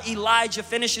love how Elijah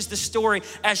finishes the story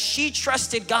as she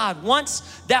trusted God. Once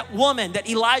that woman that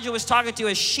Elijah was talking to,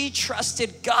 as she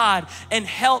trusted God and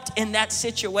helped in that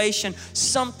situation,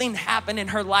 something happened in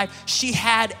her life. She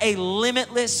had a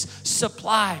limitless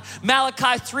supply.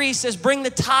 Malachi 3 says, bring the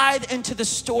tithe into the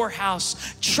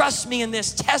storehouse. Trust me in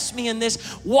this. Test me in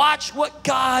this. Watch what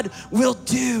God will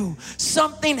do.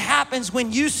 Something happens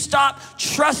when you stop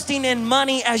trusting in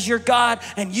money as your God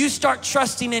and you start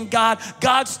trusting in God.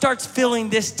 God starts filling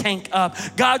this tank up.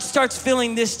 God starts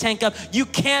filling this tank up. You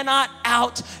cannot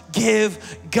outgive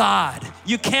God.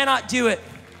 You cannot do it.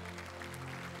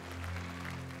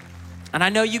 And I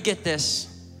know you get this,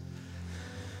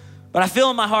 but I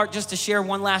feel in my heart just to share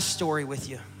one last story with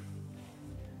you.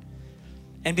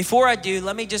 And before I do,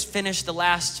 let me just finish the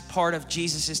last part of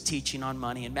Jesus' teaching on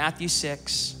money. In Matthew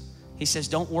 6, he says,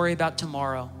 don't worry about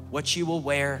tomorrow, what you will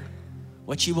wear,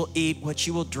 what you will eat, what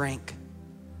you will drink.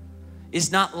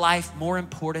 Is not life more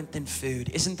important than food?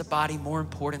 Isn't the body more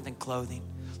important than clothing?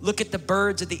 Look at the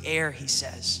birds of the air, he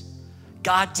says.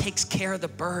 God takes care of the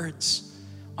birds.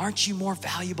 Aren't you more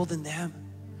valuable than them?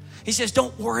 He says,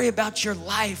 don't worry about your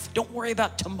life. Don't worry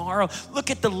about tomorrow.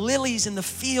 Look at the lilies in the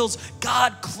fields.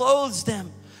 God clothes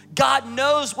them. God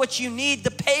knows what you need.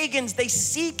 The pagans, they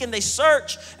seek and they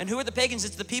search. And who are the pagans?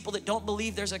 It's the people that don't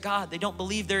believe there's a God. They don't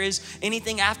believe there is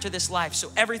anything after this life.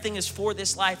 So everything is for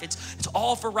this life. It's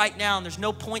all for right now. And there's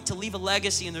no point to leave a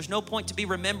legacy. And there's no point to be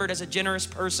remembered as a generous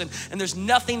person. And there's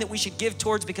nothing that we should give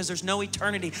towards because there's no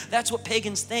eternity. That's what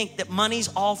pagans think, that money's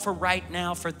all for right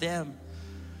now for them.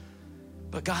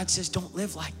 But God says, don't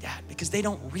live like that, because they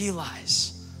don't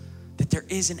realize that there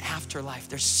is an afterlife.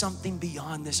 There's something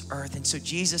beyond this earth. And so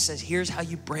Jesus says, here's how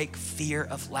you break fear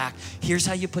of lack. Here's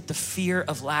how you put the fear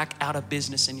of lack out of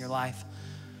business in your life.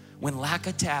 When lack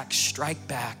attacks, strike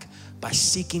back by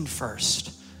seeking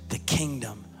first the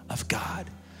kingdom of God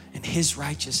and his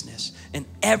righteousness. And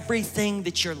everything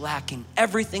that you're lacking,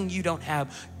 everything you don't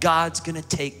have, God's gonna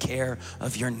take care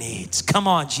of your needs. Come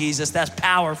on, Jesus, that's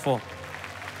powerful.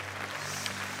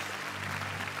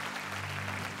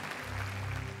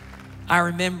 I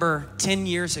remember 10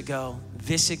 years ago,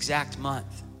 this exact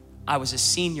month, I was a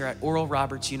senior at Oral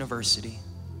Roberts University.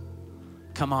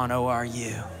 Come on,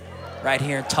 ORU, right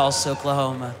here in Tulsa,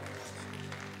 Oklahoma.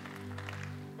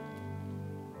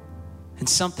 And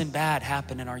something bad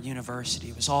happened in our university.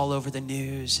 It was all over the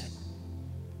news. And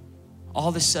all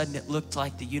of a sudden, it looked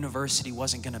like the university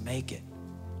wasn't gonna make it.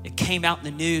 It came out in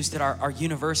the news that our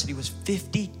university was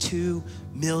 $52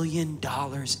 million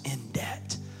in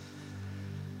debt.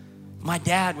 My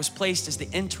dad was placed as the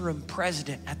interim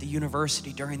president at the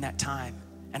university during that time.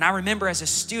 And I remember as a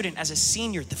student, as a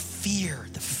senior, the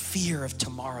fear of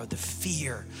tomorrow, the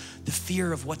fear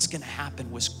of what's gonna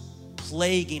happen was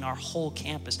plaguing our whole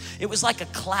campus. It was like a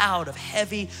cloud of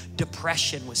heavy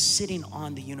depression was sitting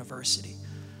on the university.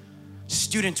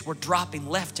 Students were dropping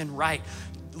left and right,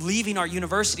 leaving our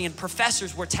university, and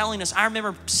professors were telling us, I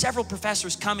remember several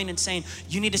professors coming and saying,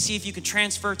 you need to see if you can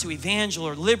transfer to Evangel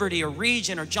or Liberty or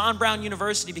Regent or John Brown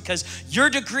University because your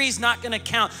degree is not gonna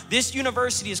count. This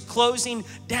university is closing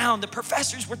down. The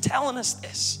professors were telling us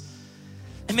this.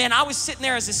 And man, I was sitting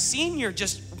there as a senior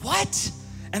just, what?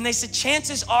 And they said,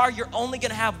 chances are you're only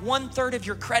gonna have 1/3 of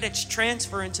your credits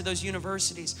transfer into those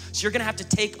universities. So you're gonna have to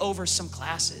take over some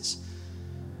classes.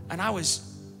 And I was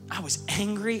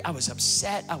angry, I was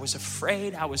upset, I was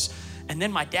afraid, and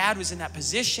then my dad was in that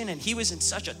position, and he was in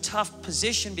such a tough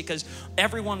position because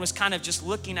everyone was kind of just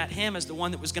looking at him as the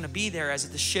one that was gonna be there as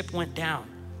the ship went down.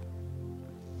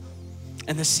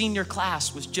 And the senior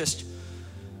class was just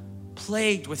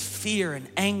plagued with fear and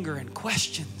anger and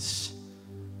questions.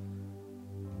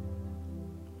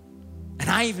 And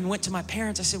I even went to my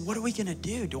parents, I said, what are we gonna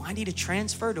do? Do I need to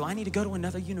transfer? Do I need to go to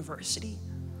another university?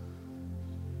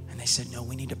 And they said, no,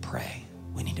 we need to pray.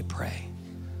 We need to pray.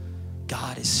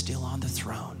 God is still on the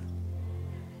throne.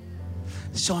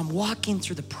 So I'm walking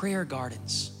through the prayer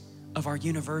gardens of our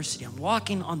university. I'm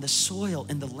walking on the soil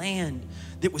and the land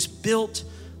that was built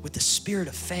with the spirit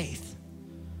of faith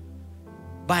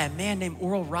by a man named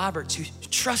Oral Roberts who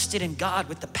trusted in God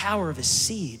with the power of his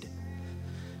seed.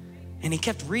 And he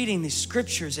kept reading these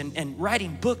scriptures and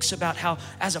writing books about how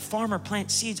as a farmer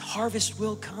plants seeds, harvest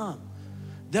will come.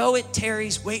 Though it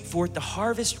tarries, wait for it, the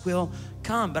harvest will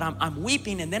come. But I'm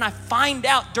weeping, and then I find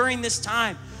out during this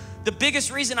time The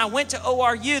biggest reason I went to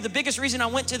ORU, the biggest reason I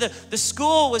went to the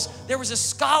school was there was a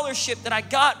scholarship that I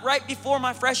got right before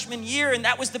my freshman year, and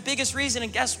that was the biggest reason.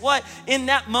 And guess what? In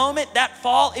that moment, that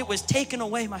fall, it was taken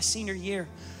away my senior year.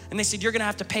 And they said, you're gonna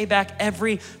have to pay back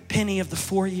every penny of the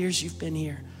 4 years you've been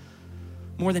here.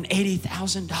 More than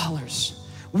 $80,000.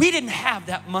 We didn't have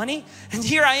that money. And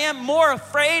here I am more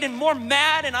afraid and more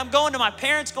mad, and I'm going to my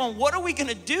parents going, what are we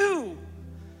gonna do?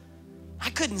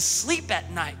 I couldn't sleep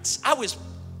at nights. I was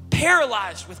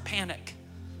paralyzed with panic.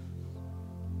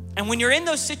 And when you're in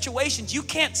those situations, you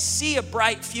can't see a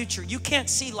bright future. You can't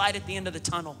see light at the end of the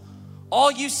tunnel.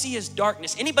 All you see is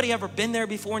darkness. Anybody ever been there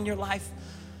before in your life?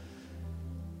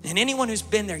 And anyone who's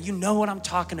been there, you know what I'm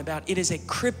talking about. It is a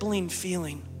crippling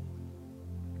feeling.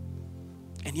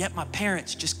 And yet my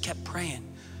parents just kept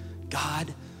praying,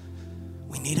 God,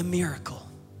 we need a miracle.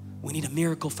 We need a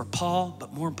miracle for Paul,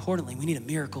 but more importantly, we need a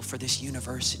miracle for this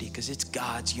university because it's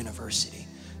God's university.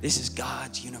 This is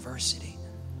God's university.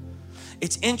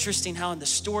 It's interesting how in the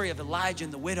story of Elijah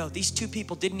and the widow, these two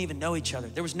people didn't even know each other.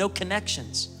 There was no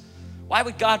connections. Why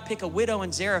would God pick a widow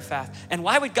in Zarephath? And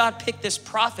why would God pick this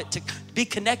prophet to be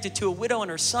connected to a widow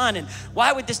and her son? And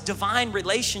why would this divine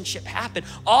relationship happen?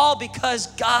 All because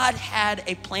God had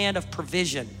a plan of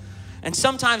provision. And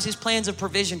sometimes his plans of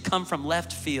provision come from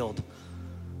left field.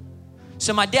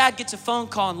 So my dad gets a phone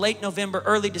call in late November,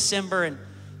 early December, and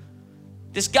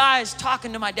this guy is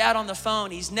talking to my dad on the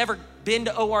phone. He's never been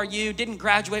to ORU, didn't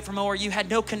graduate from ORU, had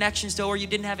no connections to ORU,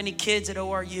 didn't have any kids at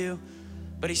ORU.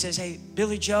 But he says, hey,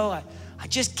 Billy Joe, I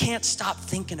just can't stop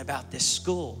thinking about this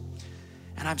school.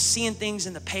 And I'm seeing things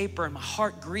in the paper and my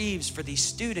heart grieves for these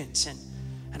students.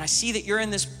 And I see that you're in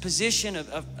this position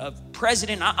of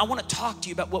president. I want to talk to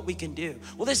you about what we can do.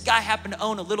 Well, this guy happened to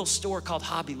own a little store called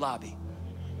Hobby Lobby.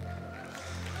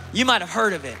 You might have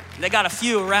heard of it. They got a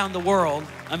few around the world,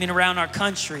 around our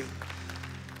country.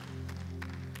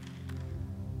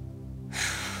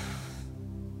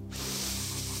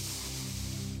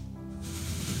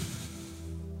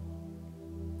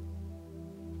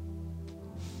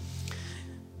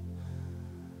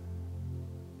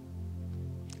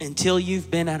 Until you've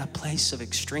been at a place of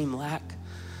extreme lack,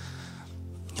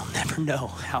 you'll never know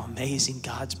how amazing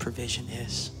God's provision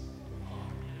is.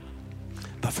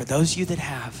 But for those of you that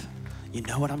have, you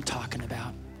know what I'm talking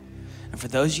about. And for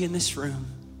those of you in this room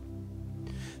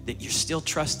that you're still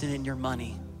trusting in your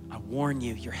money, I warn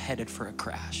you, you're headed for a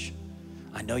crash.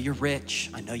 I know you're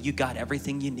rich. I know you got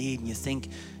everything you need and you think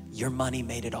your money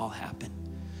made it all happen.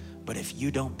 But if you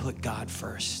don't put God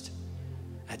first,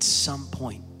 at some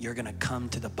point, you're gonna come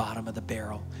to the bottom of the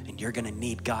barrel and you're gonna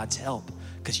need God's help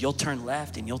because you'll turn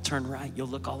left and you'll turn right. You'll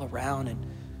look all around and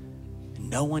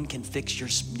no one can fix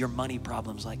your money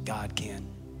problems like God can.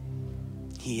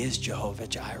 He is Jehovah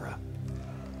Jireh.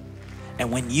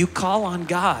 And when you call on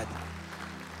God,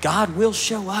 God will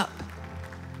show up.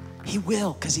 He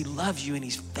will because he loves you and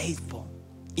he's faithful.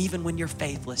 Even when you're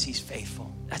faithless, he's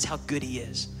faithful. That's how good he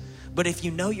is. But if you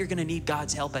know you're gonna need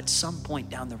God's help at some point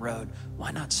down the road,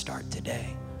 why not start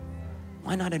today?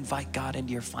 Why not invite God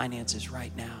into your finances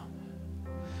right now?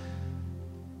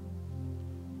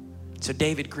 So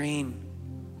David Green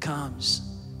comes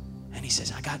and he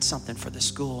says, I got something for the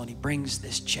school. And he brings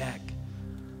this check,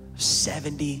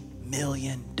 $70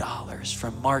 million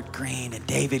from Mark Green and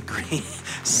David Green.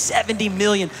 70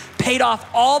 million, paid off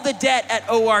all the debt at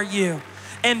ORU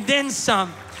and then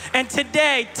some. And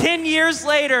today, 10 years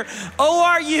later,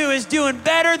 ORU is doing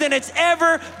better than it's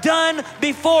ever done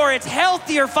before. It's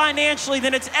healthier financially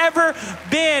than it's ever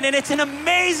been. And it's an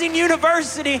amazing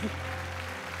university.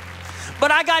 But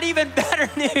I got even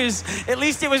better news. At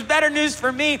least it was better news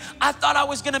for me. I thought I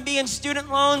was gonna be in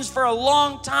student loans for a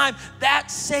long time.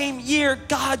 That same year,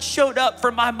 God showed up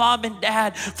for my mom and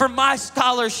dad, for my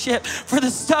scholarship, for the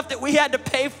stuff that we had to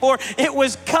pay for. It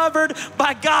was covered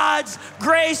by God's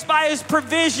grace, by his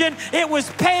provision. It was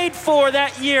paid for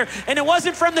that year. And it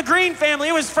wasn't from the Green family,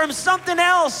 it was from something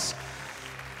else.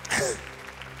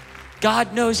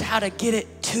 God knows how to get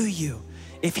it to you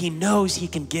if he knows he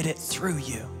can get it through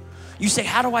you. You say,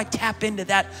 how do I tap into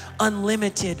that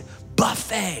unlimited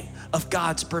buffet of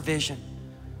God's provision?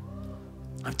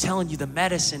 I'm telling you, the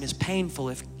medicine is painful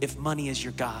if money is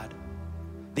your God.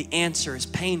 The answer is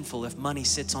painful if money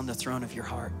sits on the throne of your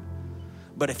heart.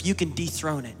 But if you can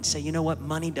dethrone it and say, you know what,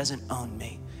 money doesn't own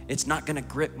me. It's not gonna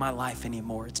grip my life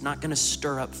anymore. It's not gonna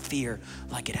stir up fear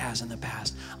like it has in the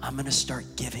past. I'm gonna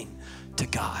start giving to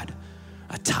God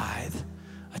a tithe.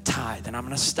 And I'm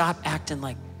gonna stop acting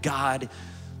like God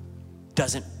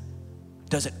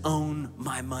doesn't own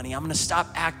my money. I'm gonna stop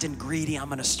acting greedy. I'm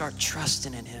gonna start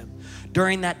trusting in him.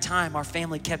 During that time, our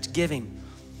family kept giving,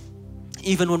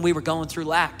 even when we were going through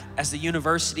lack. as the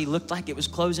university looked like it was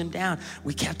closing down,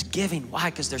 we kept giving. Why?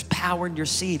 Because there's power in your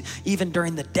seed. Even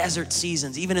during the desert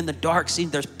seasons, even in the dark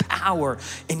season, there's power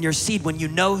in your seed when you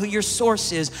know who your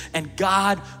source is, and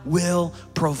God will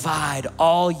provide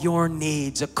all your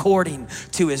needs according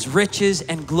to his riches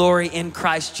and glory in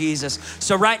Christ Jesus.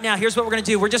 So right now, here's what we're gonna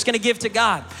do. We're just gonna give to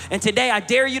God. And today, I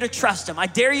dare you to trust him. I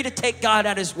dare you to take God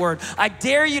at his word. I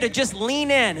dare you to just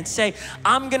lean in and say,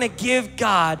 I'm gonna give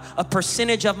God a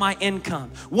percentage of my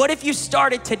income. What if you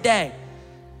started today?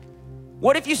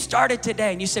 What if you started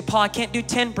today and you say, Paul, I can't do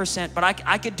 10%, but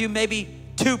I could do maybe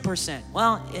 2%.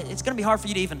 Well, it's gonna be hard for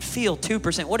you to even feel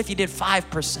 2%. What if you did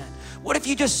 5%? What if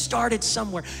you just started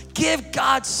somewhere? Give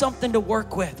God something to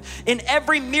work with. In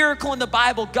every miracle in the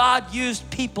Bible, God used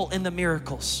people in the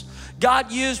miracles.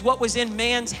 God used what was in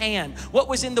man's hand, what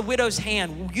was in the widow's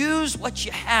hand. Use what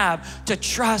you have to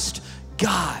trust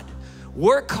God.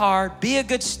 Work hard, be a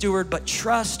good steward, but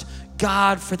trust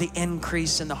God for the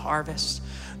increase in the harvest.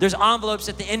 There's envelopes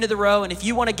at the end of the row, and if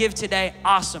you want to give today,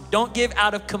 awesome. Don't give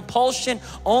out of compulsion.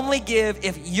 Only give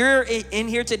if you're in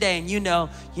here today and you know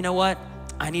what?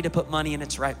 I need to put money in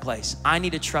its right place. I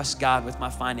need to trust God with my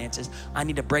finances. I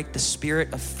need to break the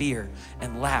spirit of fear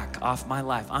and lack off my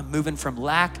life. I'm moving from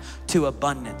lack to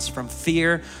abundance, from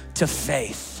fear to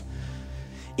faith.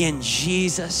 In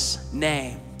Jesus'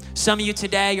 name. Some of you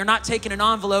today, you're not taking an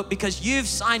envelope because you've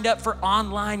signed up for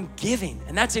online giving,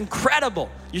 and that's incredible.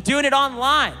 You're doing it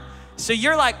online. So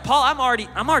you're like, Paul, I'm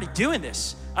already doing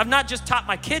this. I've not just taught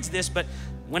my kids this, but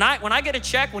when I get a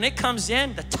check, when it comes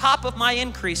in, the top of my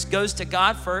increase goes to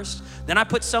God first. Then I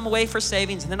put some away for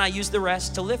savings, and then I use the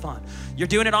rest to live on. You're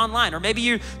doing it online, or maybe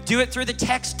you do it through the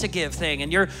text to give thing,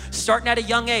 and you're starting at a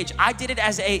young age. I did it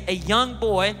as a young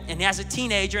boy and as a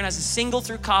teenager and as a single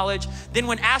through college. Then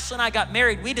when Ashley and I got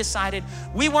married, we decided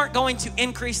we weren't going to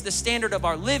increase the standard of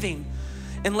our living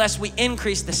unless we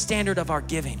increased the standard of our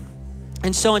giving.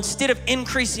 And so instead of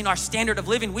increasing our standard of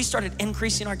living, we started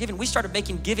increasing our giving. We started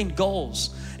making giving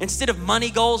goals. Instead of money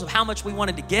goals of how much we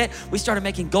wanted to get, we started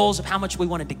making goals of how much we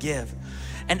wanted to give.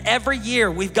 And every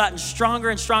year we've gotten stronger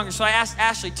and stronger. So I asked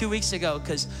Ashley 2 weeks ago,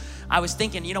 because I was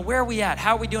thinking, where are we at?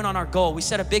 How are we doing on our goal? We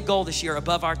set a big goal this year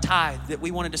above our tithe that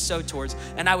we wanted to sow towards.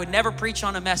 And I would never preach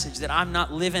on a message that I'm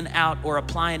not living out or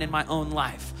applying in my own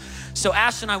life. So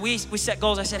Ashley and I, we set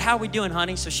goals. I said, how are we doing,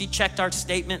 honey? So she checked our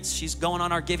statements. She's going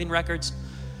on our giving records.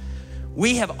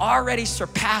 We have already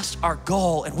surpassed our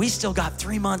goal, and we still got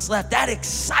 3 months left. That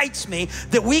excites me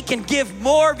that we can give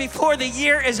more before the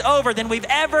year is over than we've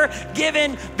ever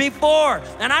given before.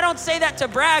 And I don't say that to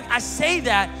brag. I say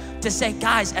that to say,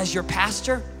 guys, as your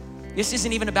pastor, this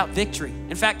isn't even about victory.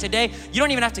 In fact, today, you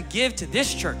don't even have to give to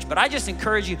this church, but I just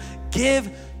encourage you,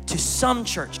 give to some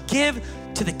church. Give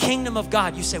to the kingdom of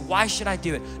God. You say, why should I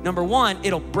do it? Number one,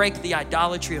 it'll break the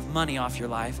idolatry of money off your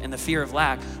life and the fear of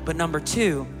lack. But number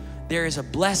two, there is a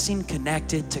blessing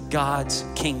connected to God's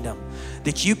kingdom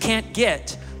that you can't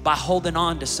get by holding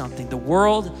on to something. The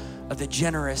world of the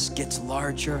generous gets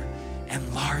larger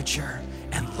and larger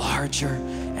and larger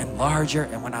and larger.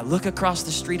 And when I look across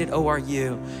the street at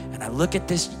ORU and I look at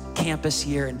this campus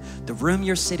here and the room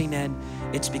you're sitting in,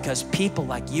 it's because people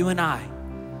like you and I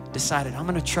decided, I'm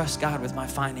gonna trust God with my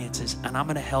finances, and I'm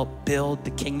gonna help build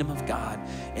the kingdom of God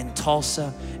in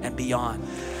Tulsa and beyond.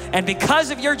 And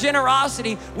because of your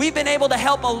generosity, we've been able to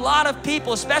help a lot of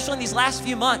people, especially in these last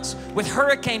few months with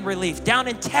hurricane relief down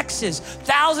in Texas.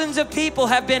 Thousands of people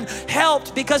have been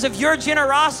helped because of your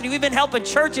generosity. We've been helping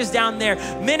churches down there,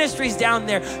 ministries down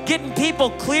there, getting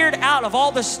people cleared out of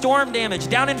all the storm damage.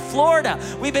 Down in Florida,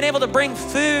 we've been able to bring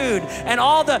food and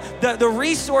all the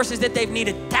resources that they've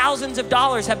needed. Thousands of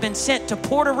dollars have been sent to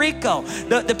Puerto Rico,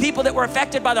 the people that were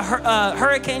affected by the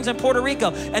hurricanes in Puerto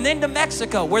Rico, and then to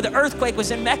Mexico, where the earthquake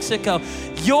was in Mexico.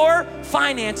 Your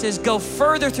finances go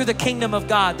further through the kingdom of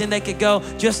God than they could go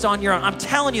just on your own. I'm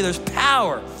telling you, there's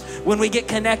power when we get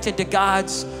connected to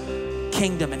God's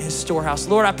kingdom and his storehouse.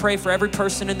 Lord, I pray for every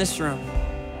person in this room.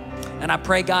 And I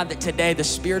pray, God, that today the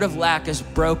spirit of lack is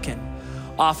broken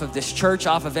off of this church,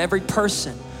 off of every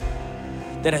person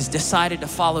that has decided to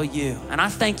follow you. And I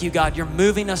thank you, God, you're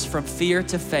moving us from fear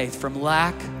to faith, from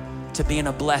lack to being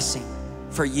a blessing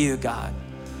for you, God.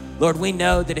 Lord, we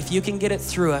know that if you can get it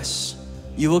through us,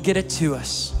 you will get it to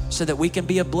us so that we can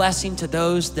be a blessing to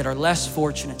those that are less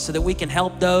fortunate, so that we can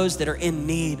help those that are in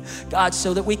need, God,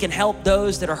 so that we can help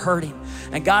those that are hurting.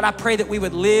 And God, I pray that we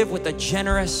would live with a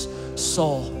generous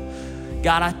soul.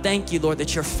 God, I thank you, Lord,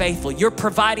 that you're faithful. You're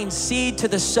providing seed to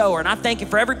the sower. And I thank you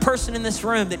for every person in this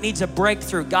room that needs a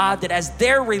breakthrough, God, that as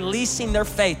they're releasing their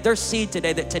faith, their seed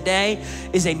today, that today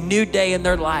is a new day in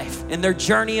their life, in their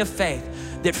journey of faith,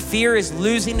 that fear is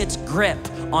losing its grip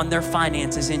on their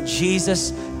finances in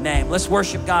Jesus' name. Let's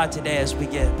worship God today as we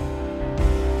give.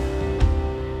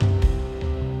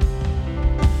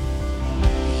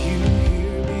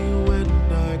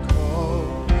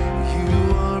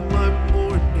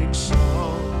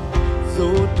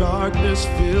 Darkness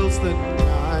fills the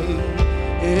night,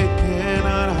 it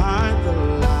cannot hide the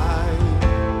light.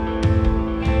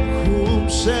 Whom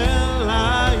shall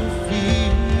I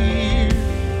fear?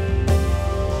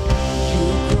 You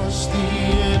crush the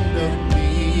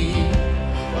enemy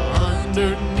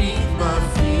underneath my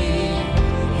feet.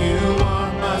 You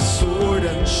are my sword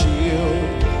and shield,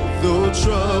 though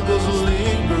troubles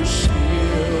linger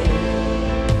still.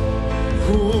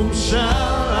 Whom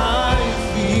shall I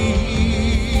fear?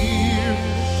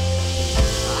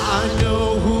 I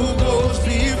know who goes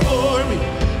before me,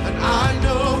 and I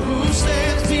know who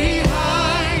stands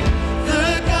behind.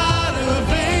 The God of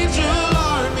angel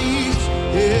armies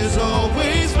is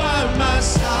always by my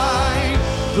side.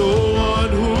 The one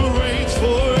who reigns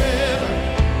forever,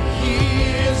 he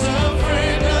is a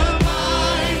friend of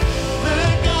mine. The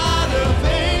God of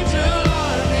angel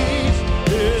armies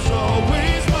is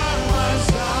always by my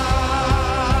side.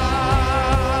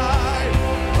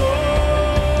 Oh,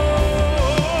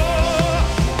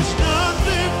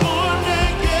 nothing formed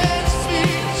against me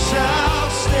shall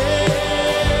stand.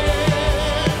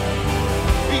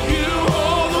 You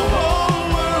hold the whole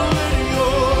world in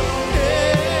your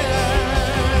hand.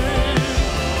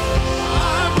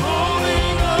 I'm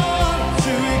holding on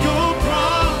to your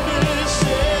promises.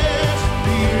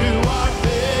 You are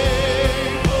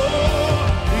faithful.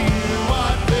 You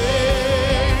are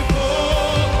faithful.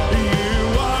 You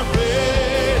are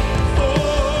faithful.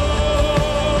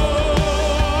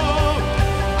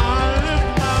 I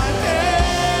lift my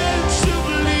hands to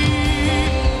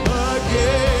believe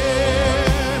again.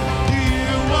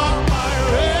 You are my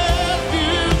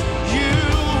refuge. You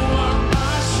are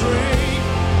my strength.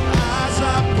 As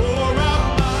I pour out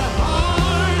my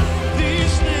heart,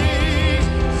 these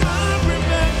things I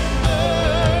remember.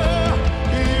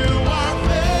 You are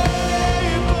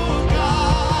faithful,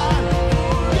 God.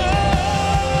 Yeah.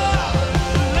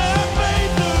 Let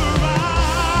faith arise.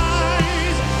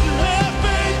 Let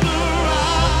faith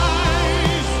arise.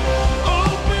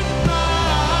 Open my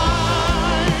eyes.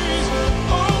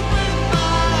 Open my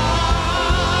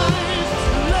eyes.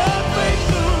 Let faith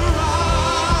arise.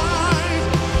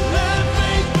 Let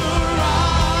faith arise.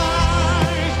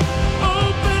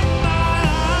 Open my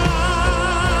eyes.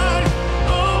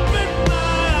 Open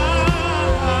my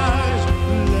eyes.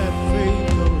 Let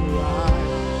faith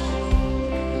arise.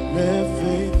 Let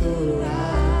faith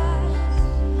arise.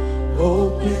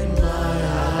 Open my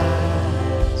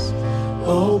eyes.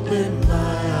 Open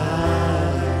my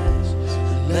eyes.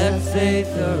 Let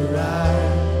faith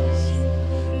arise.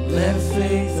 Let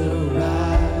faith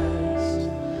arise.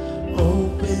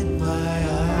 Open my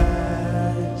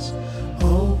eyes.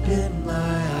 Open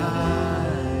my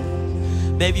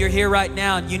eyes. Maybe you're here right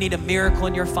now and you need a miracle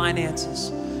in your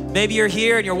finances. Maybe you're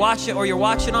here and you're watching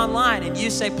online and you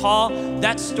say, Paul,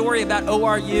 that story about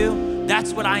ORU,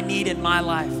 that's what I need in my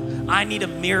life. I need a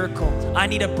miracle. I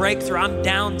need a breakthrough. I'm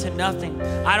down to nothing.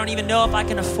 I don't even know if I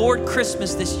can afford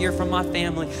Christmas this year from my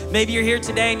family. Maybe you're here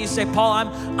today and you say, Paul,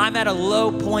 I'm at a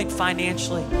low point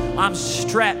financially. I'm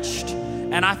stretched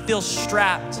and I feel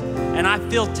strapped and I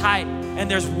feel tight and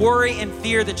there's worry and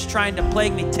fear that's trying to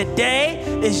plague me. Today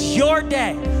is your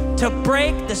day to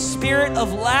break the spirit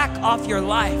of lack off your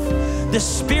life, the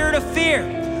spirit of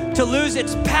fear to lose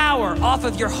its power off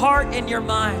of your heart and your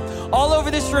mind. All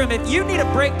over this room, if you need a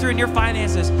breakthrough in your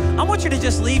finances, I want you to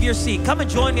just leave your seat. Come and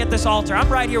join me at this altar. I'm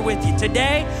right here with you.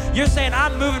 Today, you're saying,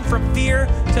 I'm moving from fear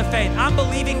to faith. I'm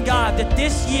believing God that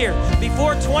this year,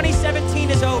 before 2017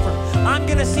 is over, I'm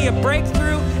gonna see a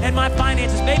breakthrough in my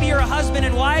finances. Maybe you're a husband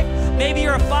and wife. Maybe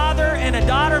you're a father and a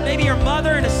daughter. Maybe you're a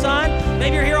mother and a son.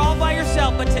 Maybe you're here all by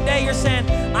yourself, but today you're saying,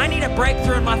 I need a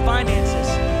breakthrough in my finances.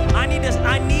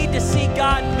 I need to see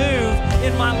God move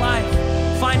in my life.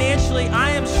 Financially,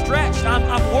 I am stretched. I'm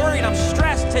worried. I'm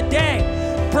stressed. Today,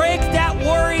 break that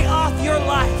worry off your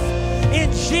life.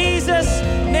 In Jesus'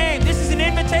 name. This is an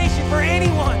invitation for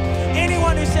anyone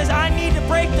who says, I need to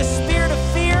break the spirit of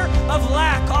fear of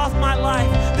lack off my life,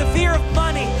 the fear of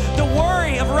money, the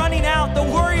worry of running out, the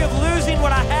worry of losing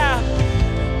what I have.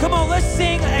 Come on, let's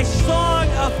sing a song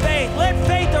of faith. Let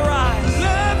faith arise.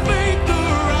 Let faith arise.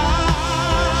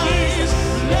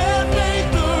 Let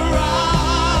faith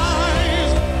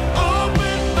arise.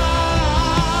 Open my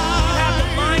eyes. You have the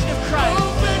mind of Christ.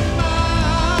 Open my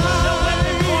eyes. No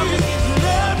weapon formed against you.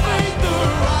 Let faith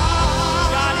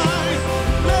arise. God is with you.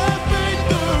 Let faith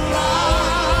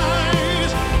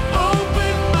arise.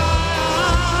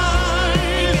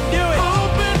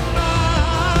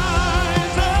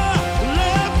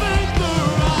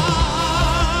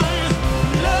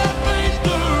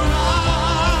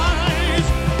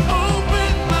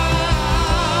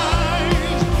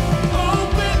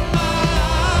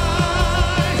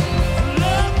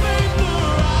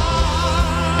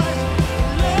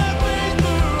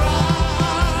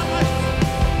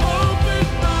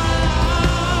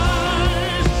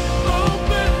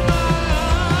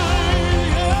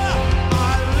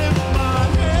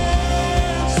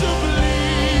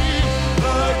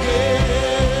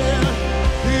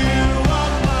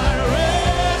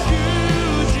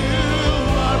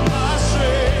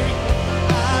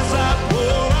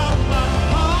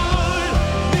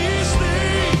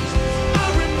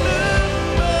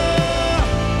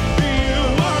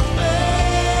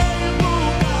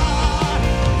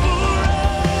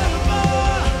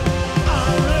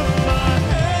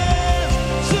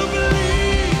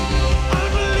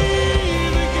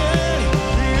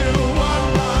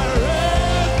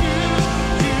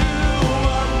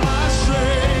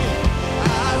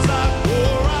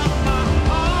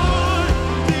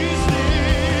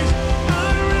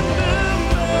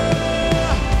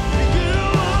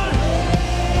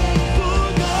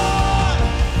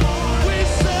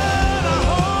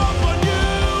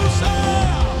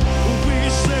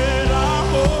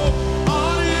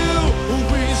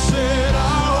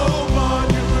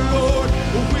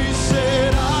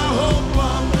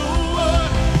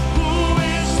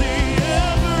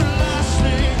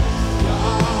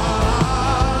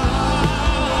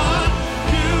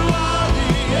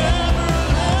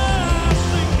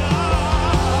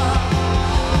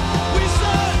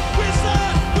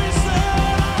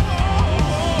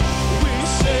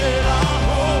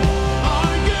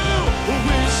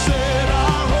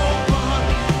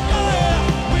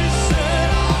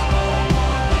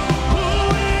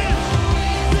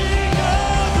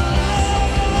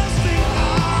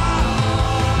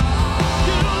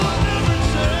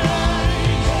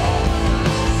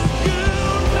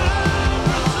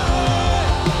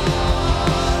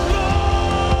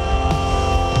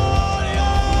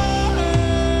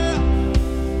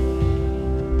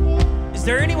 Is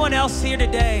there anyone else here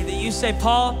today that you say,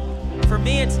 Paul, for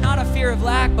me, it's not a fear of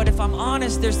lack, but if I'm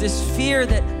honest, there's this fear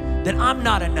that I'm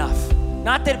not enough.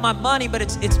 Not that my money, but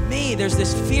it's me. There's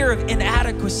this fear of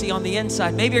inadequacy on the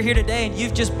inside. Maybe you're here today and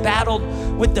you've just battled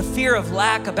with the fear of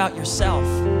lack about yourself,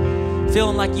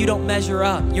 feeling like you don't measure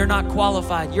up, you're not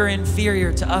qualified, you're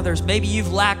inferior to others. Maybe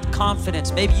you've lacked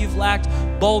confidence. Maybe you've lacked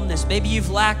boldness. Maybe you've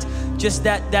lacked just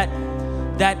that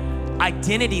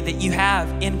identity that you have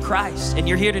in Christ. And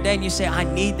you're here today and you say, I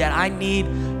need that. I need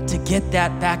to get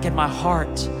that back in my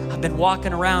heart. I've been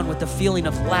walking around with the feeling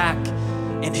of lack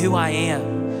in who I am.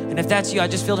 And if that's you, I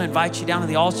just feel to invite you down to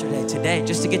the altar today,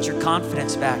 just to get your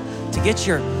confidence back, to get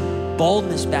your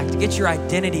boldness back, to get your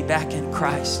identity back in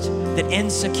Christ. That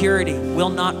insecurity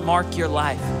will not mark your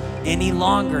life any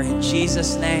longer in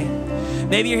Jesus' name.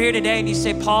 Maybe you're here today and you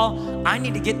say, Paul, I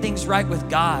need to get things right with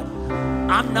God.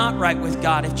 I'm not right with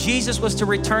God. If Jesus was to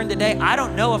return today, I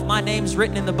don't know if my name's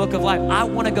written in the book of life. I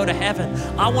want to go to heaven.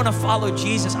 I want to follow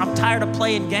Jesus. I'm tired of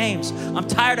playing games. I'm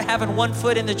tired of having one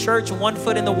foot in the church and one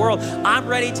foot in the world. I'm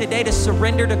ready today to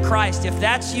surrender to Christ. If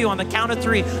that's you, on the count of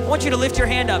 3, I want you to lift your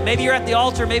hand up. Maybe you're at the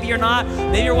altar, maybe you're not.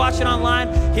 Maybe you're watching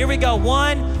online. Here we go.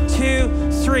 1,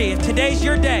 2, 3. If today's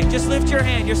your day, just lift your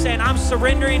hand. You're saying, I'm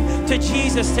surrendering to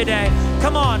Jesus today.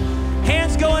 Come on.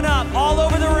 Hands going up all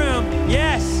over the room.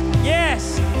 Yes,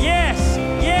 yes, yes,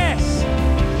 yes,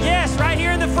 yes. Right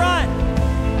here in the front.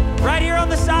 Right here on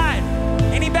the side.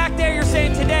 Any back there, you're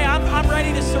saying today, I'm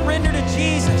ready to surrender to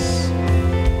Jesus.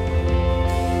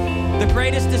 The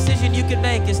greatest decision you can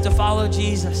make is to follow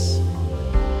Jesus.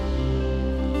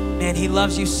 Man, he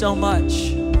loves you so much.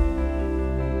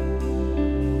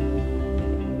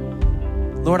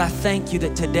 Lord, I thank you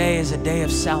that today is a day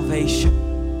of salvation.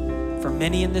 For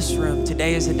many in this room,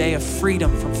 today is a day of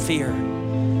freedom from fear.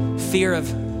 Fear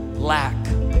of lack,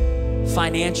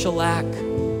 financial lack,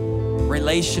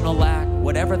 relational lack,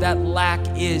 whatever that lack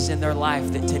is in their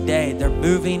life, that today they're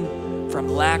moving from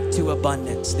lack to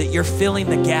abundance, that you're filling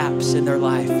the gaps in their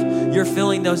life. You're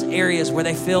filling those areas where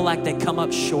they feel like they come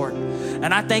up short.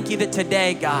 And I thank you that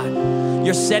today, God,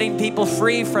 you're setting people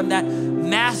free from that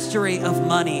mastery of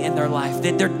money in their life,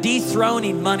 that they're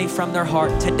dethroning money from their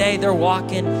heart. Today, they're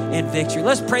walking in victory.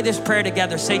 Let's pray this prayer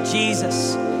together. Say,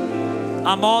 Jesus,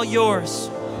 I'm all yours.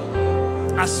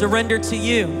 I surrender to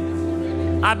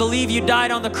you. I believe you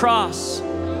died on the cross.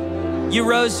 You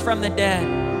rose from the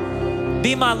dead.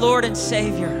 Be my Lord and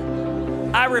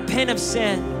Savior. I repent of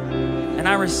sin and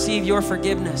I receive your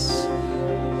forgiveness.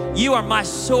 You are my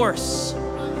source,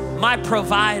 my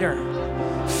provider.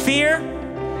 Fear,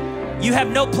 you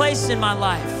have no place in my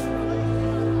life.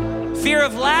 Fear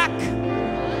of lack,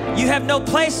 you have no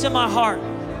place in my heart.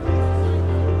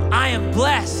 I am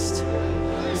blessed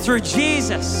through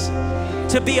Jesus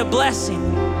to be a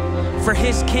blessing for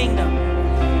his kingdom.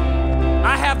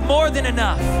 I have more than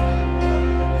enough.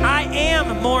 I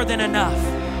am more than enough.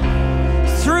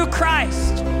 Through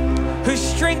Christ who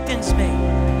strengthens me,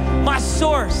 my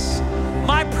source,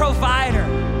 my provider.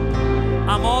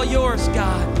 I'm all yours,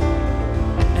 God.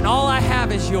 And all I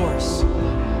have is yours.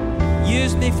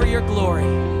 Use me for your glory.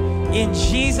 In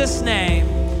Jesus' name,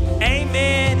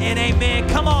 amen and amen.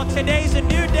 Come on, today's a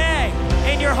new day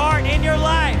in your heart, in your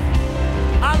life.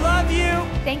 I love you.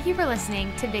 Thank you for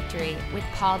listening to Victory with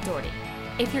Paul Daugherty.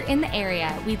 If you're in the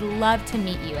area, we'd love to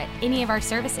meet you at any of our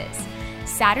services.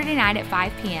 Saturday night at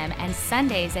 5 p.m. and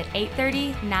Sundays at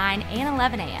 8:30, 9, and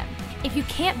 11 a.m. If you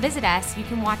can't visit us, you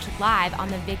can watch live on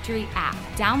the Victory app,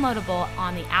 downloadable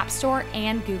on the App Store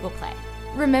and Google Play.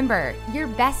 Remember, your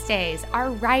best days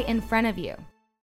are right in front of you.